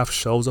 wrath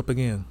shows up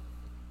again.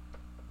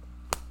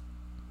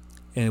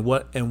 And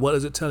what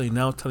is it telling you?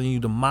 Now it's telling you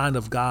the mind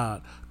of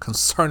God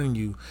concerning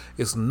you.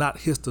 It's not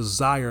his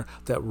desire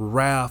that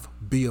wrath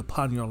be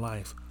upon your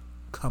life.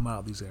 Come out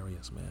of these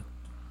areas, man.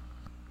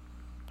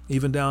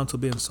 Even down to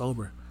being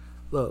sober.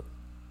 Look,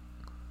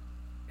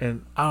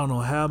 and I don't know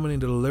how many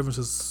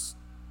deliverances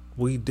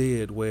we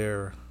did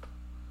where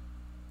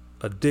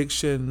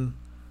addiction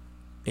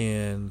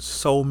and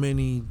so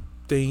many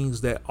things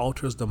that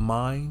alters the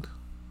mind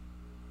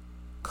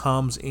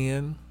comes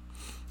in.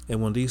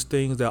 And when these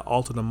things that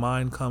alter the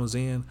mind comes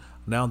in,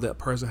 now that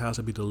person has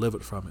to be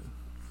delivered from it.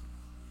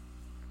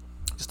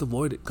 Just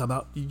avoid it. Come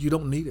out. You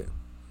don't need it.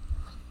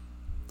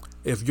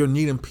 If you're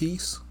needing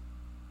peace,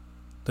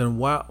 then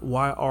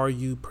why are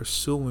you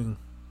pursuing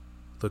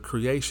the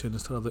creation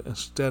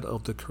instead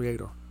of the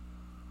creator?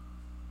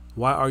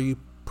 Why are you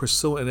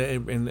pursuing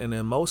it? And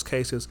in most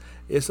cases,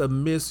 it's a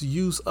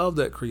misuse of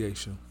that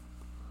creation.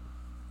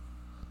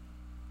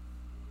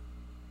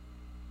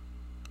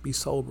 Be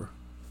sober.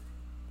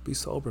 Be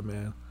sober,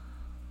 man.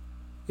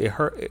 It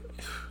hurt.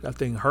 That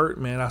thing hurt,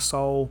 man. I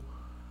saw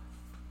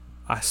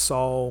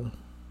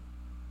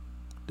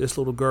this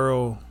little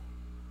girl.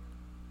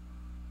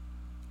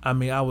 I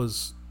mean, I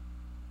was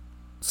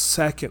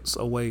seconds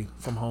away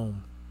from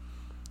home.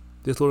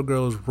 This little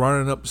girl was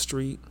running up the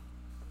street.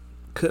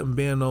 Couldn't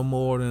bend no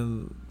more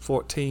than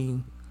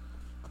 14.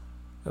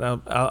 And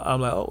I'm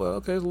like, oh, well,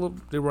 okay.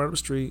 They run up the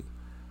street.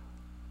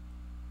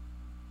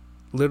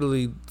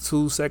 Literally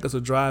 2 seconds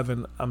of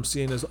driving, I'm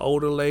seeing this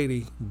older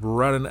lady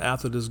running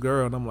after this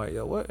girl. And I'm like,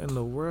 yo, what in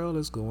the world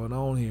is going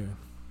on here?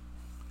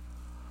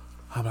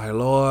 I'm like,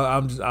 Lord,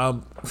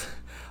 I'm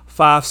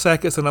 5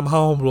 seconds and I'm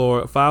home,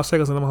 Lord. 5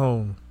 seconds and I'm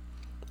home.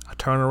 I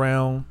turn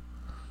around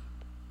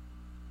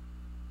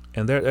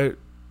and they're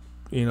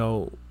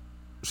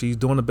she's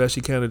doing the best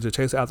she can to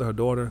chase after her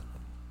daughter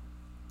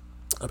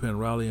up in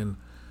Raleigh, and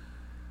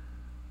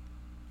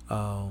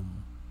I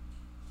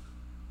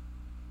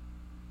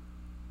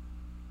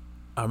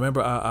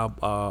remember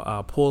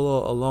I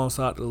pull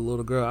alongside the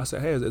little girl. I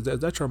said, "Hey, is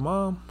that your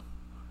mom?"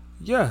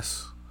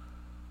 "Yes."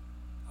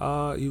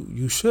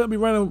 You should be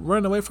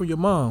running away from your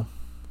mom."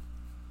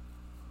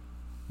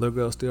 Little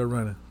girl still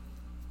running.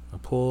 I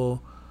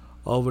pull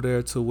over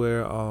there to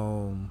where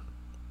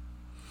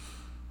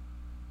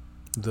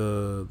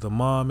the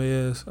mom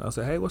is. I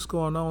said, "Hey, what's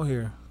going on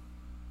here?"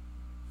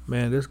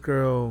 Man, this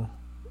girl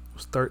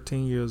was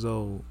 13 years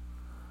old,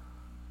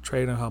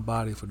 trading her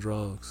body for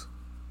drugs.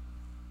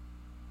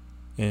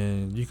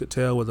 And you could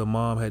tell where the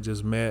mom had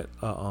just met.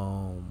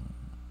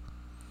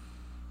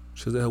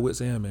 She was at her wit's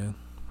end, man.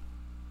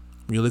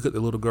 When you look at the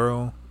little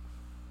girl,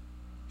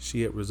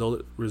 she had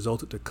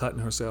resulted to cutting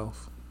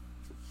herself.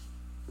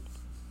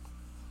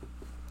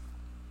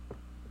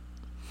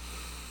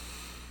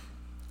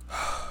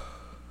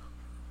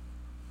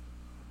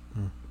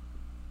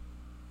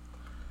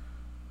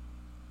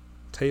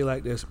 Tell you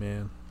like this,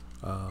 man.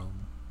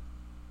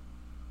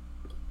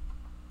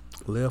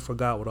 Live for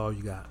God with all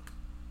you got.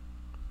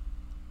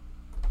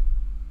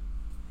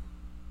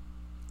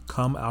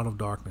 Come out of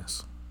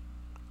darkness.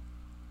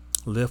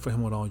 Live for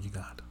Him with all you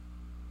got.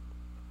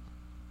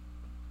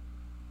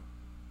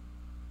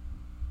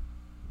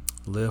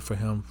 Live for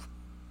Him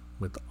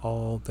with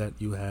all that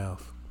you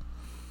have.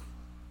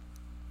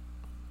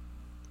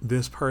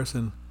 This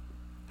person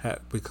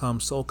had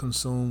become so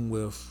consumed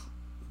with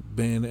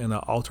being in an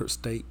altered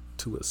state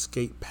to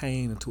escape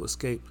pain and to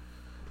escape.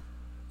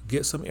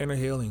 Get some inner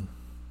healing.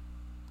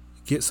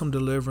 Get some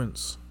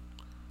deliverance.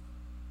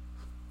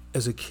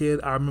 As a kid,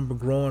 I remember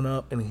growing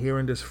up and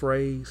hearing this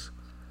phrase.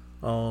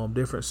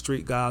 Different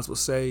street guys would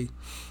say,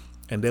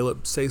 and they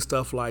would say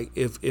stuff like,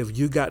 if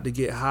you got to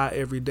get high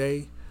every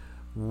day,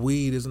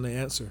 weed isn't the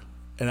answer.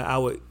 And I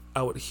would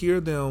hear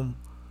them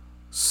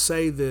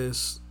say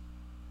this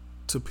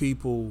to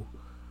people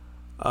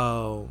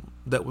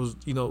that was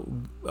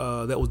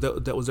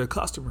their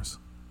customers.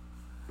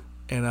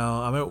 And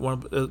I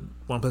remember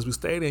one place we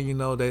stayed in,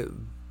 that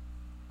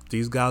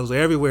these guys were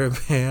everywhere,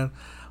 man.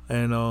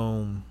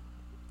 And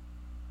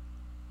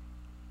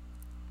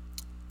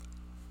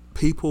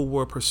people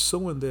were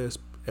pursuing this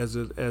as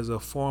a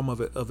form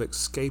of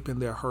escaping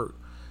their hurt,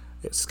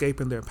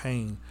 escaping their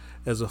pain,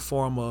 as a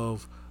form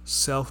of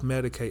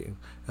self-medicating,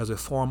 as a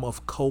form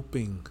of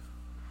coping.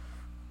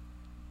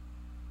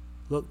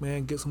 Look,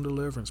 man, get some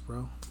deliverance,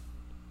 bro.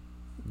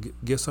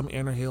 Get some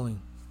inner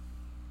healing.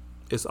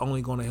 It's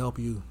only going to help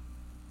you.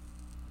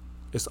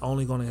 It's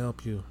only going to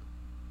help you.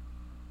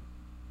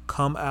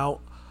 Come out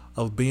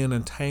of being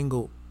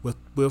entangled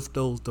with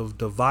those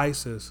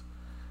devices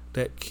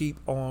that keep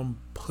on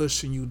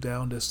pushing you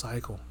down this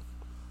cycle.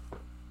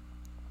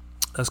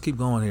 Let's keep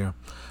going here.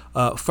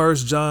 1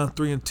 John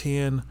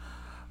 3:10.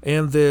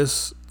 In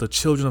this, the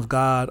children of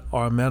God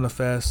are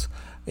manifest,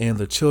 and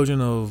the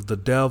children of the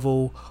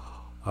devil,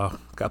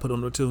 got put on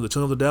there too. The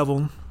children of the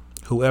devil,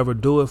 whoever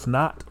doeth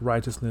not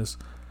righteousness,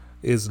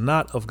 is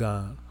not of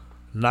God,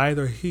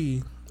 neither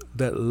he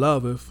that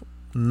loveth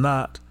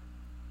not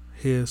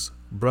his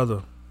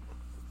brother.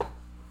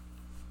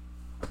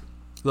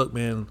 Look,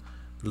 man,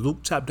 Luke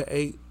chapter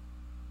 8,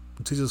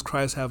 Jesus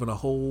Christ having a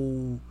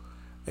whole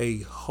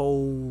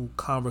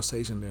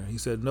conversation there. He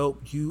said,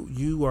 nope,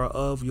 you are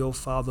of your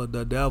father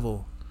the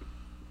devil.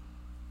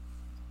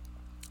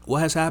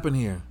 What has happened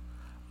here?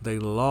 They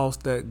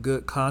lost that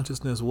good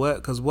consciousness. What?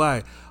 Because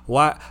why?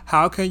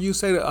 How can you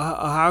say that?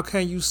 How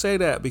can you say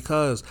that?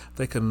 Because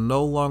they can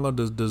no longer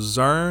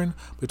discern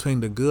between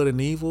the good and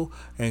evil,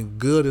 and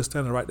good is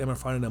standing right there in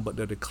front of them, but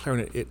they're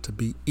declaring it to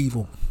be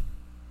evil.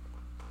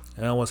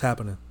 And that's what's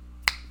happening.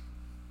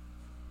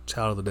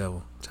 Child of the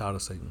devil, child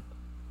of Satan.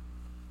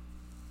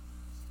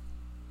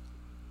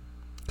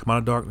 Come out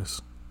of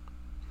darkness.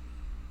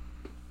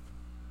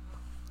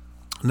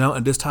 Now,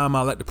 at this time,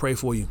 I'd like to pray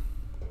for you.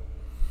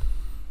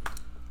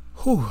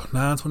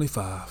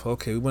 9:25.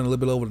 Okay, we went a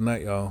little bit over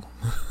tonight, y'all.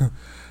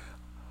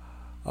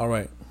 All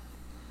right.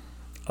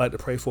 I'd like to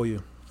pray for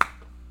you.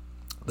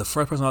 The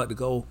first person I'd like to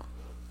go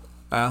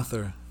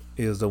after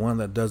is the one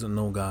that doesn't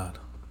know God.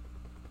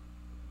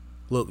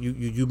 Look,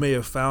 you may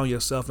have found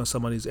yourself in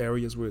some of these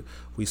areas where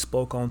we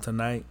spoke on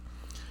tonight.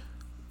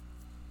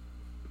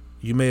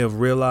 You may have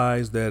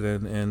realized that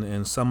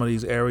in some of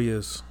these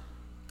areas,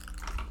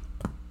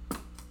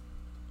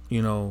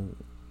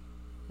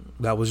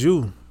 that was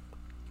you.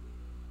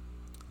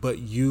 But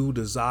you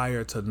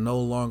desire to no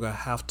longer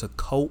have to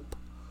cope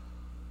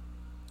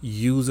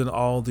using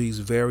all these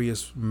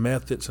various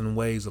methods and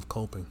ways of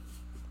coping.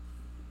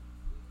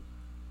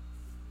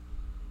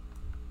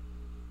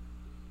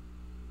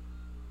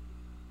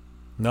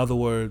 In other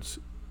words,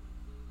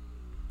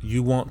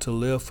 you want to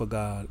live for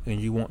God and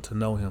you want to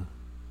know Him.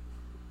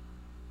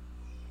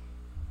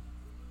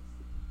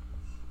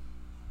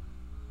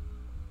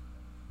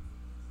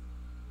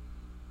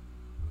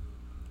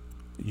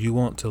 You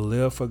want to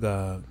live for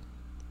God.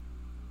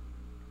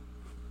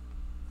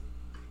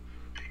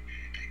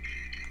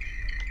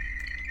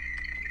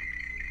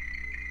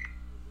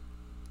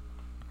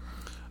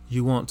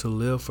 You want to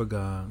live for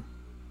God.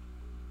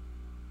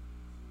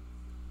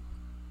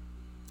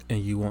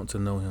 And you want to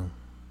know Him.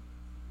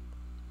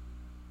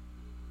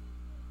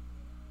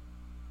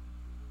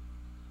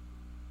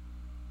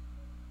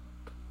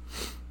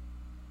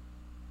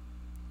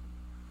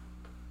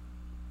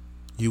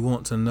 You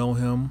want to know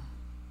Him.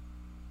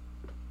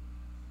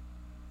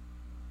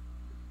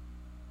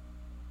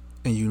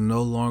 And you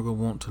no longer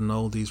want to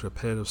know these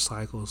repetitive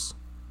cycles,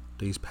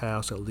 these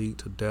paths that lead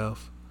to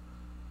death.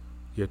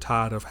 You're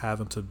tired of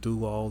having to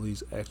do all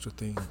these extra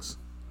things.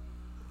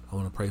 I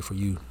want to pray for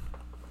you.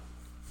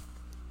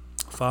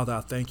 Father,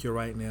 I thank you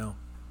right now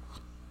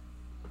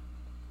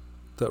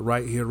that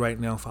right here, right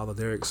now, Father,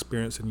 they're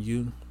experiencing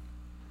you.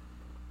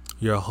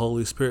 Your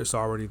Holy Spirit's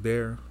already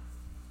there.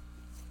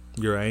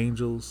 Your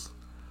angels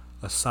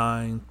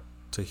assigned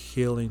to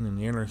healing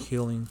and inner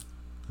healing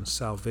and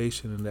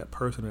salvation in that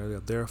person that are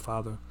there,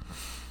 Father.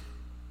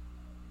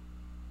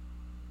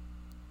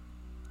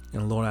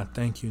 And Lord, I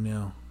thank you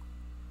now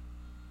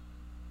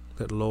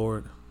that,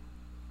 Lord,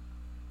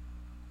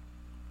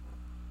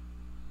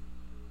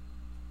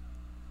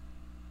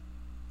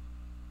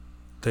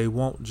 they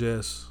won't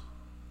just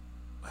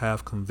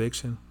have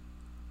conviction,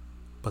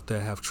 but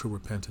they have true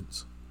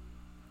repentance.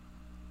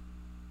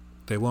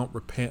 They won't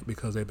repent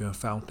because they've been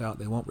found out.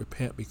 They won't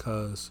repent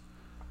because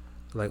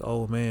like,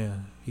 oh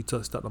man, he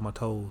stepped on my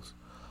toes.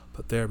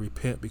 But they'll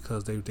repent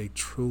because they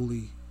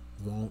truly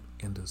want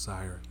and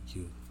desire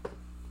you.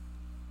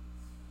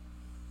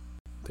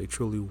 They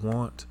truly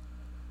want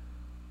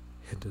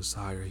and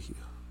desire you.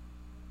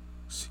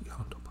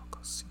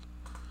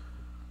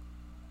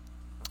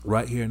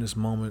 Right here in this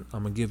moment,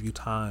 I'm going to give you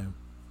time.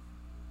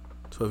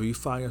 So if you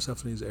find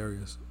yourself in these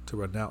areas, to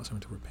renounce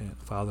and to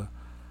repent. Father,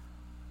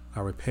 I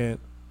repent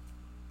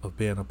of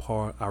being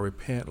apart. I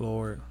repent,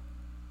 Lord,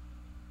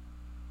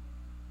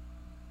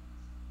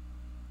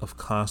 of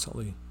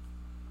constantly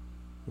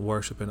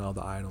worshiping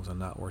other idols and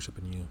not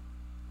worshiping you.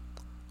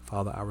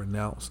 Father, I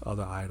renounce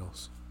other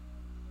idols.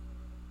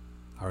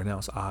 I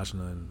renounce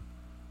Ajna and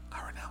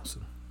I renounce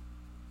them.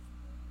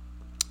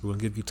 We're going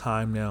to give you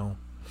time now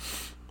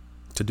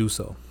to do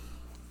so.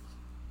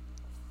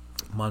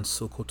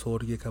 Manso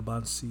kotorie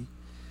kabansi,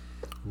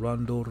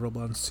 rando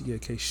rabansi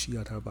ke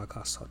shiata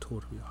bakasa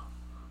toria,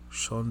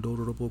 shando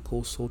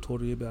roboko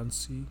sotorie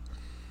bansi,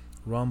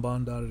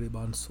 rambanda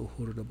rebanso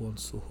hurabon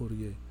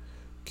sohorie,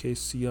 ke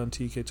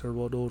sianti ke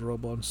terwodo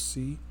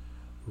rabansi,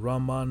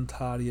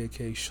 ramantarie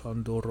ke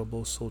shando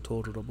robo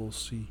soto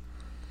rabosi,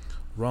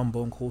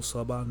 rambon ko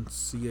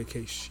sabansi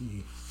ke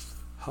shi,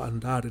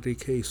 handare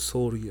ke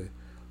sorie,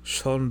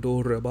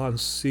 shando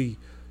rabansi,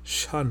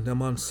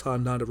 shannaman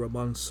sanad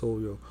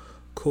rabansoyo.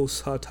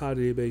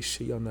 Kosatare be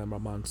shiana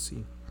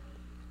ramansi.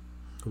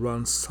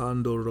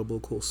 Ransando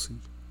rabokosi.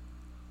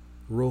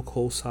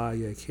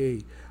 Rokosaya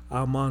ke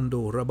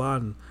amando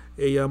raban.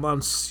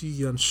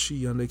 Eyamansi and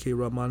shian ke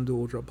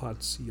ramando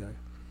rapansia.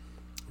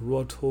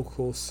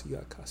 Rotoko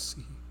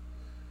siakasi.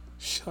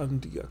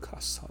 Shandia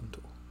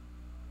kasando.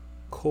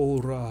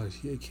 Kora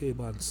yeke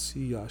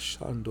bansia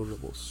shando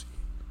rabosi.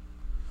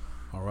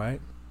 All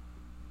right.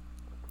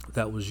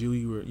 That was you.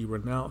 You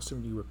renounced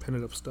and you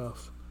repented of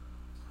stuff.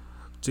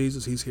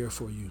 Jesus, he's here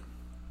for you.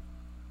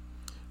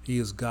 He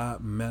is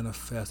God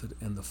manifested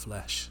in the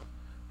flesh.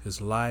 His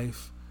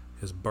life,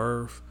 his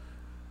birth,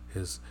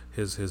 his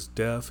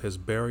death, his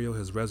burial,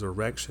 his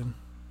resurrection,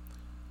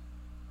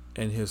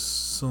 and his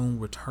soon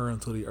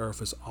return to the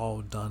earth is all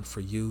done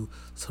for you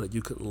so that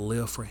you could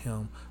live for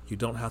him. You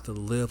don't have to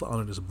live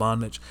under this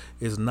bondage.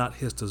 It is not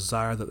his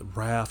desire that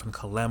wrath and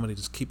calamity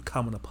just keep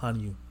coming upon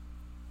you.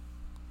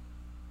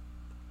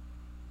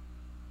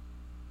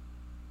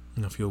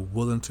 And if you're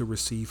willing to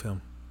receive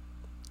him,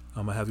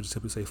 I'm going to have you to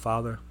simply say,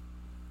 Father,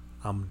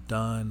 I'm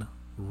done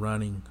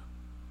running.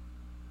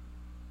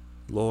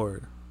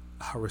 Lord,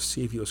 I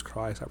receive you as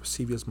Christ. I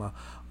receive you as my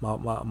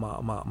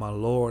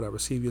Lord. I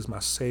receive you as my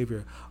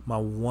Savior, my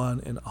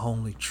one and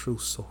only true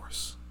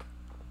source.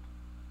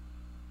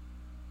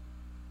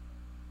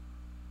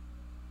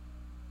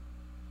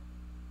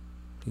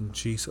 In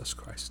Jesus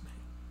Christ's name.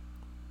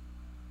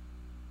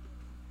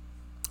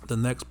 The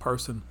next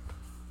person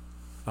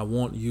I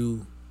want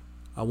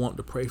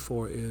to pray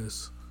for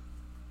is,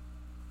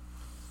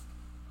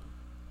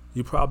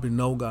 you probably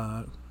know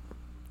God.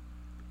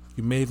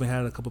 You may even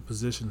had a couple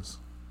positions.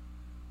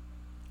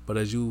 But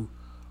as you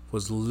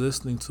was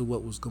listening to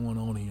what was going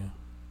on here,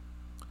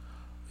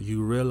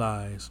 you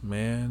realize,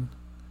 man,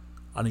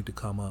 I need to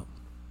come up.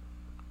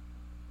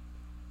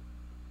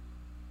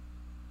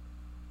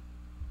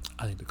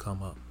 I need to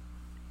come up.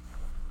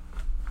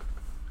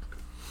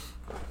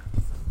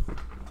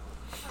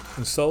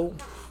 And so,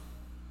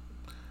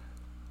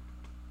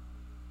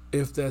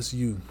 if that's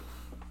you,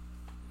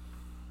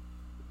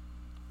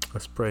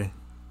 let's pray.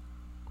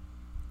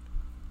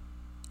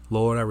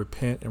 Lord, I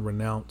repent and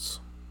renounce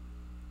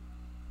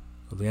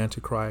of the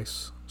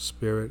Antichrist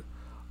spirit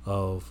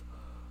of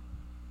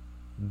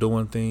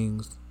doing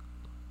things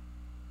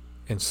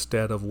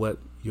instead of what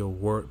your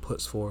word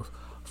puts forth.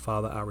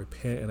 Father, I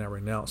repent and I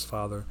renounce,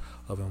 Father,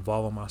 of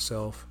involving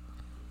myself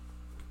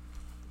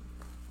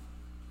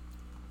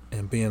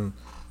and being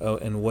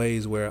in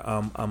ways where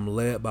I'm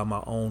led by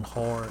my own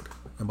heart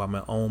and by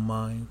my own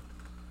mind,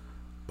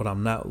 but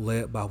I'm not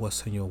led by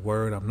what's in your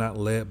word. I'm not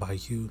led by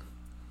you.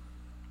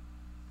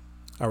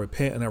 I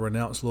repent and I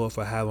renounce, Lord,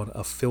 for having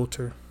a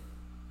filter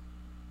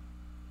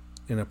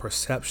and a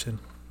perception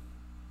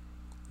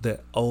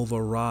that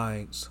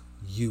overrides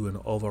you and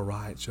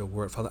overrides your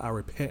word. Father, I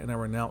repent and I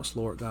renounce,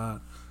 Lord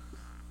God,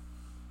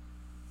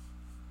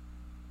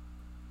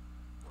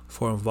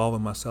 for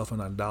involving myself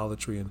in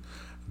idolatry and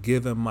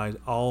giving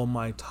all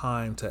my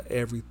time to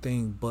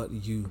everything but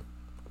you.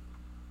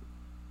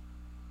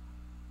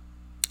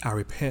 I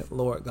repent,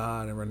 Lord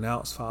God, and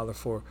renounce, Father,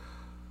 for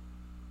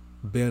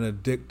being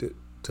addicted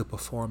to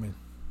performing.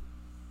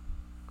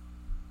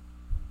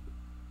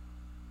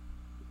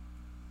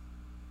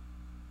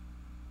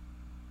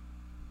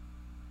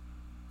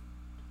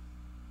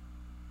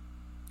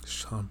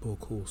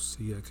 Shanboko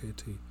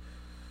CIKT.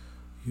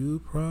 You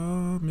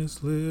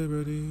promised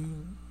liberty.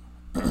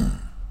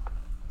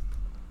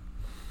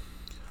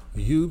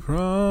 You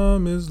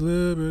promised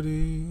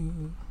liberty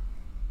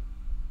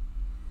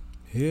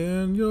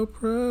in your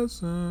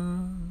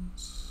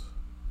presence.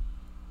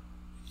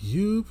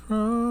 You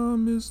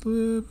promised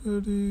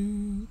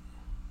liberty.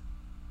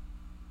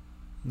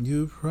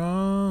 You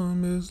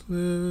promised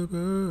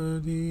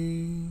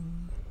liberty.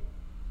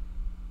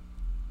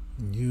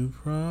 You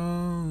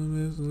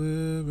promised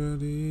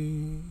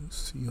liberty.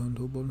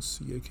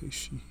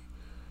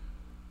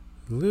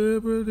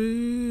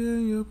 Liberty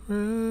in your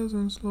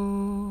presence,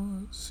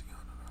 Lord.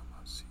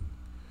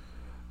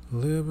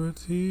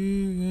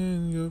 Liberty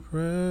in your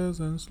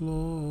presence,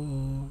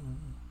 Lord.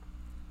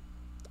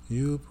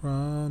 You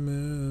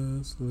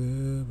promised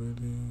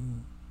liberty.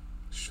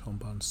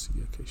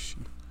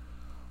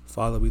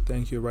 Father, we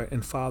thank you, right?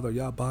 And Father,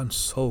 Yaban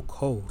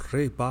Soko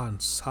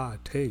Reban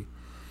Sate.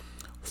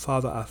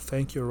 Father, I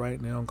thank you right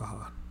now,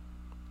 God,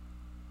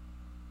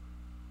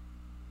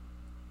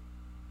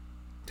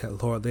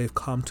 that, Lord, they've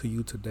come to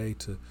you today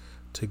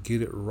to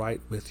get it right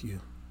with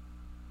you,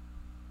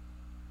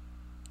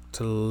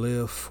 to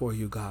live for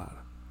you, God.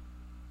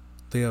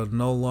 They'll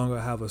no longer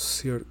have a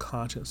seared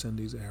conscience in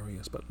these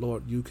areas, but,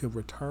 Lord, you can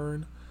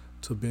return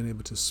to being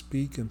able to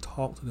speak and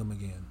talk to them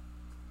again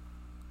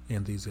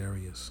in these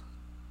areas.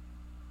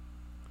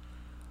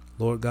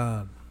 Lord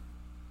God,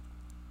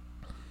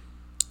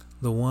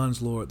 the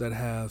ones, Lord, that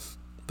have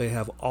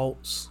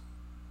alts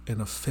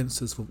and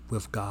offenses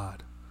with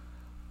God,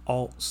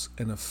 alts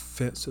and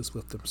offenses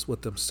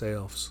with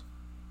themselves.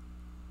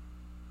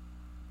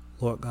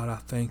 Lord God, I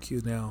thank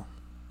you now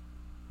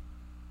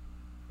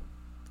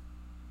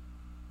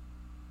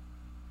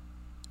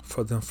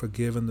for them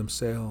forgiving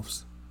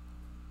themselves.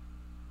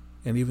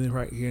 And even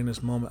right here in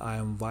this moment, I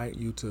invite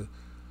you to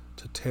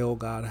tell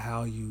God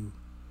how you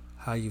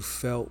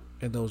felt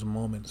in those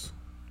moments.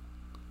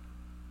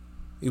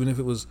 Even if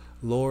it was,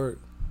 Lord,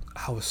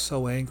 I was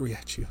so angry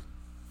at you.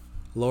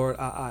 Lord,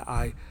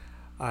 I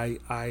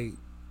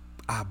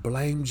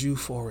blamed you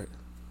for it.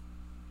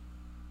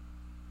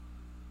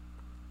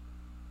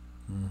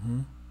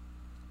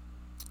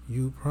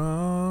 You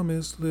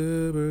promised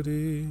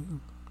liberty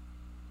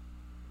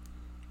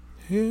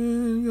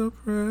in your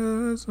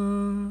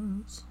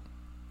presence.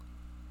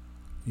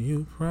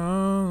 You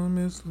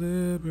promised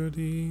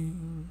liberty.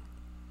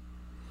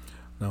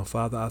 Now,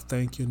 Father, I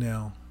thank you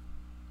now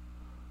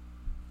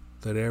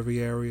that every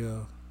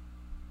area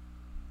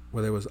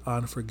where there was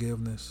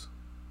unforgiveness,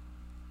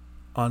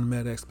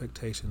 unmet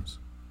expectations,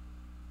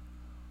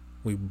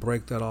 we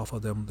break that off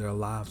of their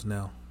lives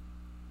now,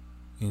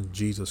 in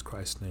Jesus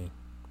Christ's name.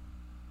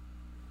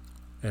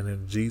 And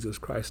in Jesus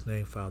Christ's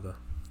name, Father,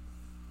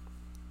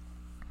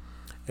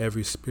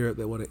 every spirit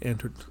that would have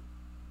entered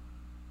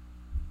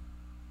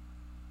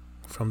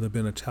from them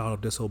being a child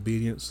of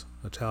disobedience,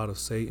 a child of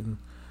Satan,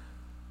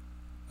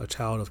 a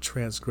child of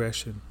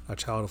transgression, a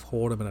child of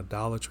whoredom and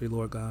idolatry,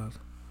 Lord God,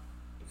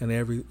 and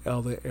every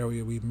other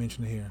area we've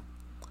mentioned here,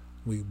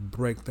 we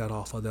break that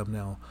off of them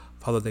now.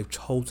 Father, they've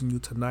chosen you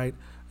tonight,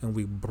 and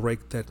we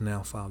break that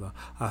now, Father.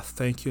 I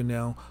thank you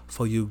now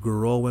for you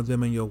growing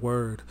them in your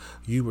word.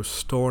 You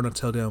restoring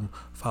unto them,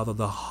 Father,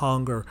 the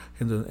hunger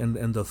and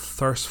the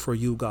thirst for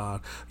you,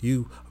 God.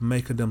 You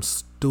making them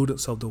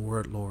students of the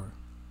word, Lord.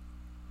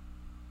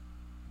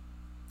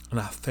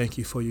 And I thank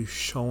you for you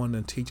showing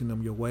and teaching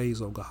them your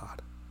ways, oh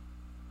God,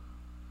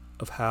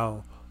 of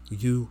how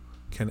you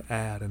can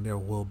add and there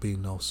will be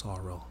no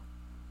sorrow.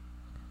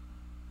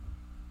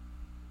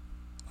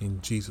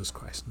 In Jesus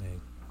Christ's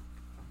name.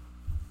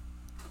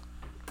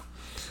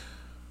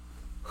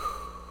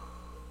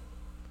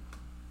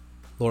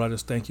 Lord, I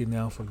just thank you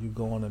now for you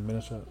going and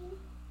minister.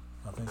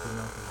 I thank you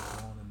now for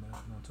you going and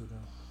ministering unto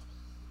them.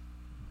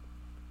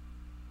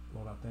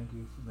 Lord, I thank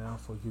you now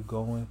for you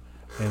going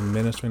and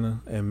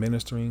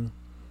ministering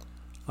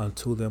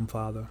unto them,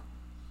 Father.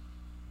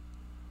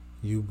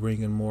 You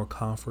bringing more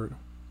comfort.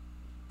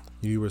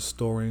 You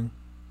restoring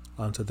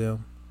unto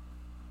them,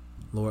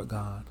 Lord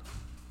God.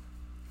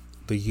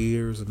 The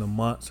years and the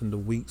months and the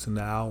weeks and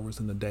the hours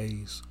and the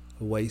days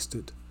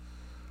wasted,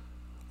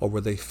 or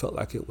where they felt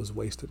like it was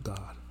wasted,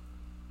 God.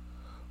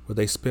 Where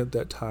they spent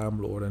that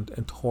time, Lord,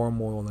 in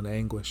turmoil and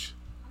anguish,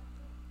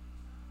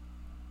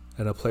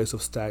 in a place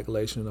of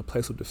stagnation, in a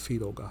place of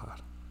defeat, oh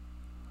God.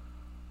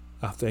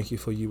 I thank you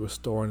for you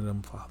restoring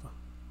them, Father.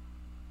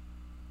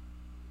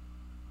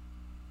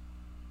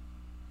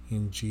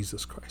 In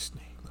Jesus Christ's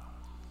name, God.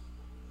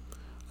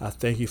 I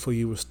thank you for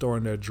you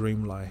restoring their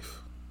dream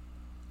life.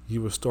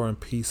 You restoring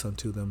peace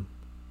unto them.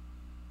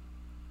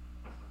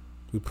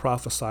 We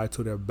prophesy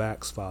to their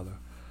backs, Father,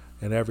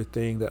 and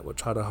everything that would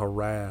try to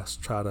harass,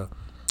 try to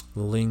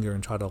linger,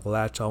 and try to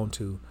latch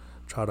onto,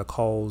 try to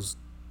cause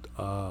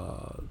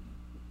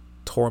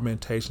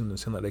tormentation and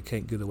seem like they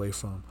can't get away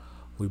from.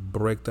 We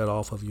break that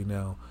off of you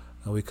now,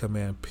 and we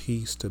command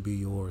peace to be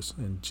yours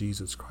in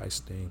Jesus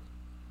Christ's name.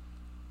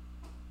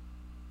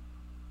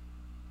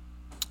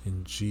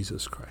 In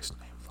Jesus Christ's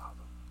name,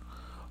 Father.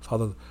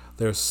 Father,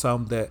 there's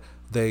some that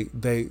they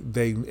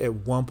at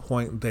one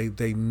point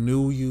they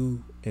knew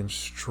you in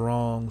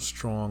strong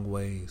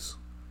ways.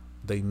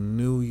 They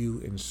knew you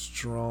in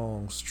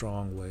strong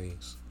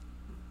ways.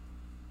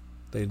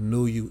 They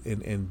knew you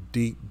in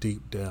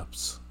deep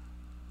depths.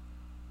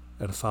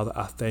 And Father,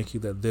 I thank you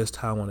that this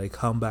time when they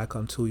come back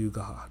unto you,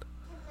 God,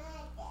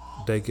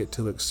 they get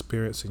to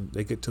experience you again.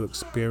 They get to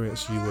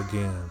experience you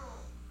again.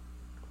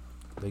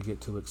 They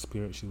get to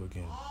experience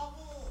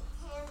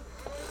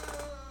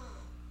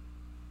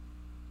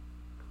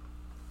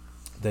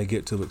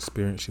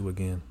you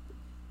again.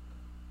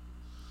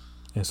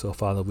 And so,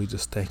 Father, we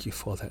just thank you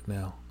for that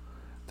now.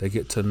 They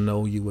get to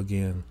know you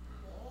again.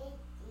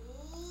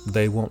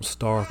 They won't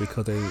starve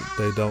because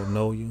they don't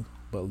know you.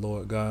 But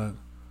Lord God,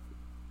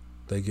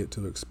 they get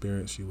to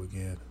experience you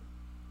again.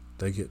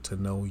 They get to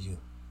know you.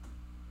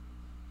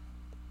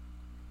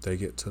 They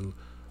get to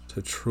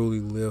truly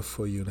live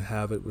for you and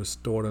have it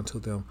restored unto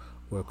them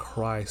where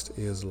Christ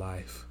is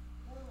life.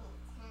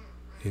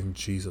 In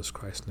Jesus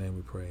Christ's name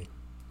we pray.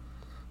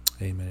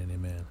 Amen and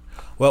amen.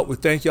 Well, we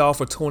thank y'all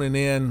for tuning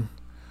in.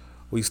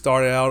 We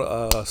started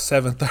out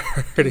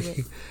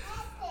 7:30.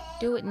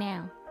 Do it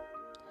now.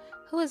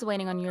 Who is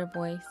waiting on your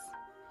voice?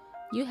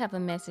 You have a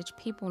message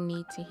people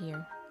need to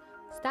hear.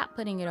 Stop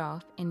putting it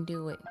off and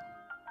do it.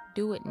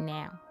 Do it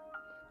now.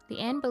 The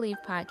And Believe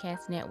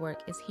Podcast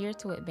Network is here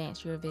to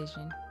advance your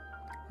vision.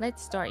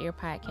 Let's start your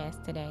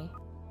podcast today.